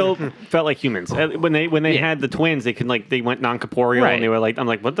they still felt like humans. When they had the twins, they went non-corporeal, Right. and they were like, I'm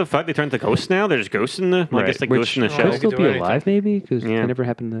like, what the fuck? They turned to ghosts now? There's ghosts in the. Well, I guess the ghosts in the Which- show. Could They still could be do anything. alive, maybe, because Yeah. it never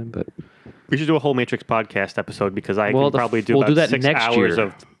happened then. But We should do a whole Matrix podcast episode because I can probably do we'll about do that 6 next hours year.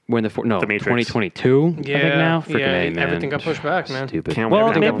 of. When the The Matrix. 2022, I think now. Freaking A, man. everything got pushed back, man. Stupid. Can't well,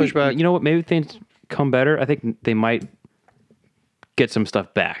 wait. Everything got maybe, pushed back. you know what? Maybe things come better. I think they might get some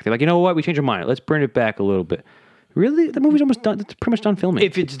stuff back. They're like, you know what? We changed our mind. Let's bring it back a little bit. Really, the movie's almost done. It's pretty much done filming.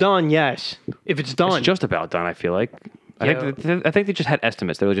 If it's done, yes. If it's done, It's just about done. I feel like. Yeah. I think they just had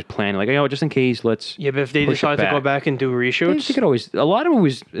estimates. They were just planning, like, just in case, let's. yeah. But if they push it decide to go back. back and do reshoots, They could always. A lot of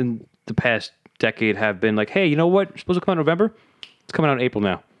movies in the past decade have been like, hey, you know what? It's supposed to come out in November. It's coming out in April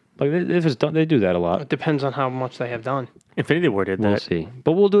now. Like, if it's done, they do that a lot. it depends on how much they have done. Infinity War did We'll that. see.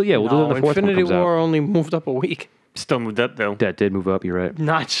 But we'll do it. Yeah, we'll do it No, when the fourth Infinity one comes War out. only moved up a week, Still moved up though. That did move up. You're right.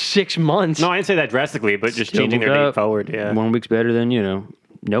 not 6 months. No, I didn't say that drastically, but just Still changing their moved date up. forward. Yeah. 1 week's better than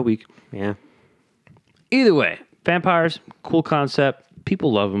no week. Yeah. Either way, vampires, cool concept.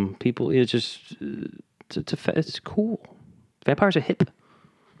 People love them. People, it's just it's cool. Vampires are hip.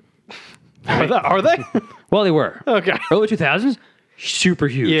 Are they? Well, they were. Okay. Early 2000s, super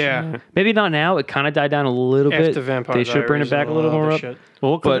huge. Yeah. Maybe not now. It kind of died down a little bit. After Vampire They should bring it Diaries back a and little all more that up. shit.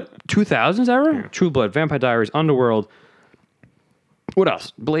 Well, But 2000s era, True Blood, Vampire Diaries, Underworld. What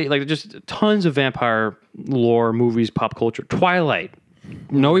else? Like just tons of vampire lore, movies, pop culture. Twilight.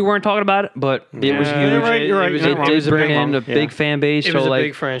 No, we weren't talking about it, but it was Yeah, huge. you're right, you're right. It was, You're It not wrong. it did was a bring big in one. a big fan base. It so was a like,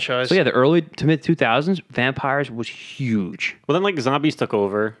 big franchise. so yeah, the early to mid 2000s, vampires was huge. Well, then like zombies took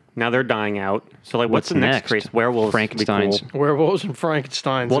over. Now they're dying out. So like, what's the next craze? Werewolves. would be Frankensteins. cool. Werewolves and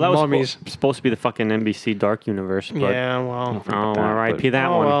Frankensteins Well, that and was mummies. supposed to be the fucking NBC Dark Universe. But, Yeah, well. Oh, about that, R.I.P. but- that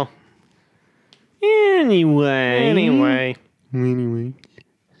Oh, one. well. Anyway. Anyway.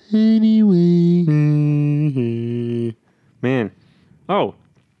 Man. Oh.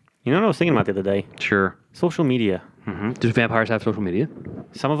 You know what I was thinking about the other day? Sure. Social media. Do vampires have social media?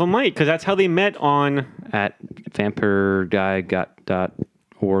 Some of them might, because that's how they met on. At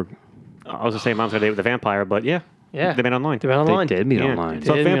vampireguy.org. I was gonna say Mom's Gonna Date with the Vampire, but yeah. Yeah. They met online. They went online. They did meet Yeah. online.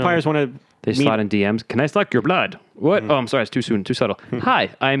 So if Did meet vampires want to. They slide in DMs. Can I suck your blood? What? Oh, I'm sorry. It's too soon. Too subtle. Hi,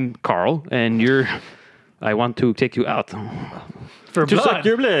 I'm Carl, and you're. I want to take you out. For To blood. suck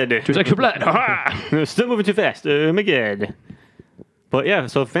your blood. To suck your blood. Ha! Still moving too fast. Oh my god. But yeah,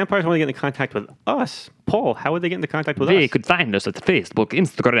 so if vampires want to get in contact with us, Paul, how would they get into contact with They us? could find us at Facebook,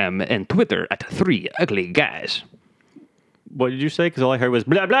 Instagram, and Twitter at 3 Ugly Guys. What did you say? Because all I heard was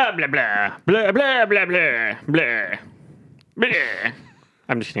blah blah blah blah blah blah blah blah blah blah.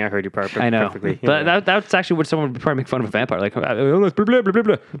 I'm just kidding. I heard you perfectly. I know. Perfectly. But that's actually what someone would probably make fun of a vampire. Like, blah, blah, blah, blah,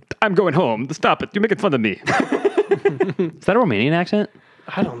 blah. I'm going home. Stop it. You're making fun of me. Is that a Romanian accent?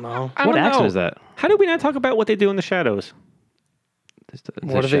 I don't know. I What don't accent know. is that? How did we not talk about what they do in the shadows?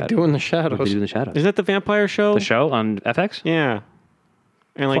 What do they do in the What do shadows? they do in the shadows? Isn't that the vampire show? The show on FX? Yeah.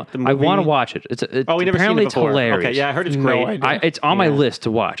 And like the I want to movie- watch it. It's Oh, we never seen apparently it before. it's hilarious. Okay, yeah, I heard it's No great. idea. It's on my Yeah. list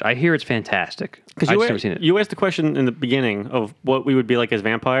to watch. I hear it's fantastic. I've Because just never seen it. you asked the question in the beginning of what we would be like as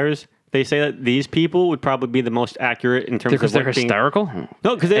vampires. They say that these people would probably be the most accurate in terms Because of they're what being- hysterical.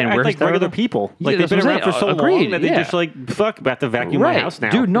 No, because they And act we're like regular hysterical? people. Yeah, Like they've that's been what I'm around for saying. so Agreed, long that they yeah. just like fuck about to vacuum my house now.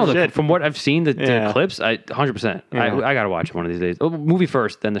 dude. No, Shit. from what I've seen, the Yeah. clips, 100%. Yeah. I gotta watch it one of these days. Oh, movie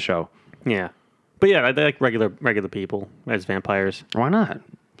first, then the show. Yeah, but yeah, they like regular people as vampires. Why not?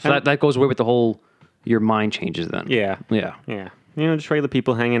 So that goes away with the whole. Your mind changes then. Yeah, Yeah. yeah. Just regular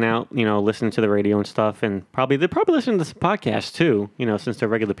people hanging out, listening to the radio and stuff, and they're probably listening to this podcast too, since they're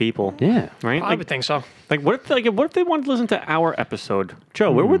regular people. Yeah. Right? I would think so. What if they wanted to listen to our episode?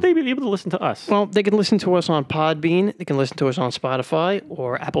 Joe, where would they be able to listen to us? Well, they can listen to us on Podbean. They can listen to us on Spotify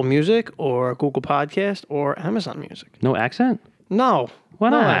or Apple Music or Google Podcast or Amazon Music. No accent? No. Why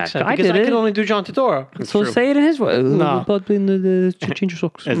no not? accent, I because did I it. can only do John Turturro. So true. say it in his way. No. Change your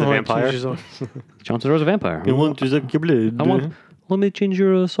socks. As a vampire? John Turturro's a vampire. want to suck your blood. I want. Let me change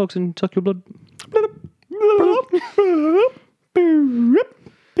your socks and suck your blood.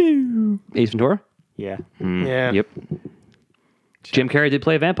 Ace Ventura? Yeah. Yeah. Yep. Jim Carrey did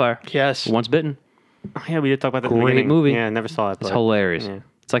play a vampire. Yes. Once Bitten. Oh, yeah, we did talk about that in the Great beginning. movie. Yeah, I never saw it. It's But hilarious. yeah.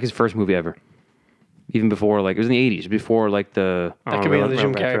 It's like his first movie ever. Even before, it was in the 80s, before, the... That could be on the real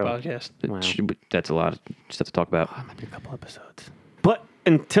Jim Carrey retro. podcast. Wow. That's a lot of stuff to talk about. Might be a couple episodes. But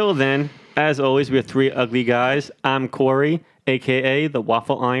until then, as always, we are three ugly guys. I'm Corey, a.k.a. the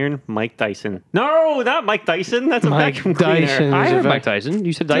Waffle Iron Mike Dyson. No, not Mike Dyson. That's a Mike vacuum cleaner. Dyson. I He's a heard vac- Mike Tyson.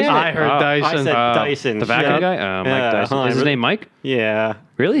 You said Dyson? Damn it. I heard Dyson. I said Dyson. The vacuum Yeah. guy? Mike Yeah, Dyson. hold on. Is his name Mike? Yeah.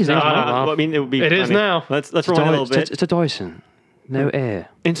 Really? His name's Mike? I mean, it would be. It is funny. now. Let's roll a little bit. It's a Dyson. No air.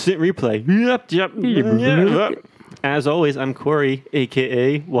 Instant replay. Yep. As always, I'm Corey,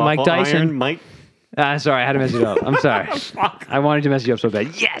 a.k.a. Waffle Mike Dyson. Iron Mike. Sorry, I had to mess you up. I'm sorry. I wanted to mess you up so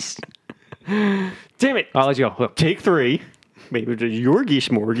bad. Yes! Damn it. I'll let you go. Look. Take three. Maybe it's a Yorgie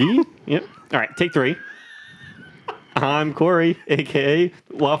Smorgie. Yep. All right, take three. I'm Corey, a.k.a.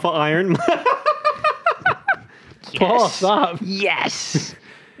 Waffle Iron. Paul, stop. Yes!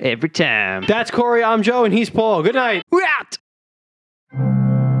 Every time. That's Corey. I'm Joe, and he's Paul. Good night. We're out!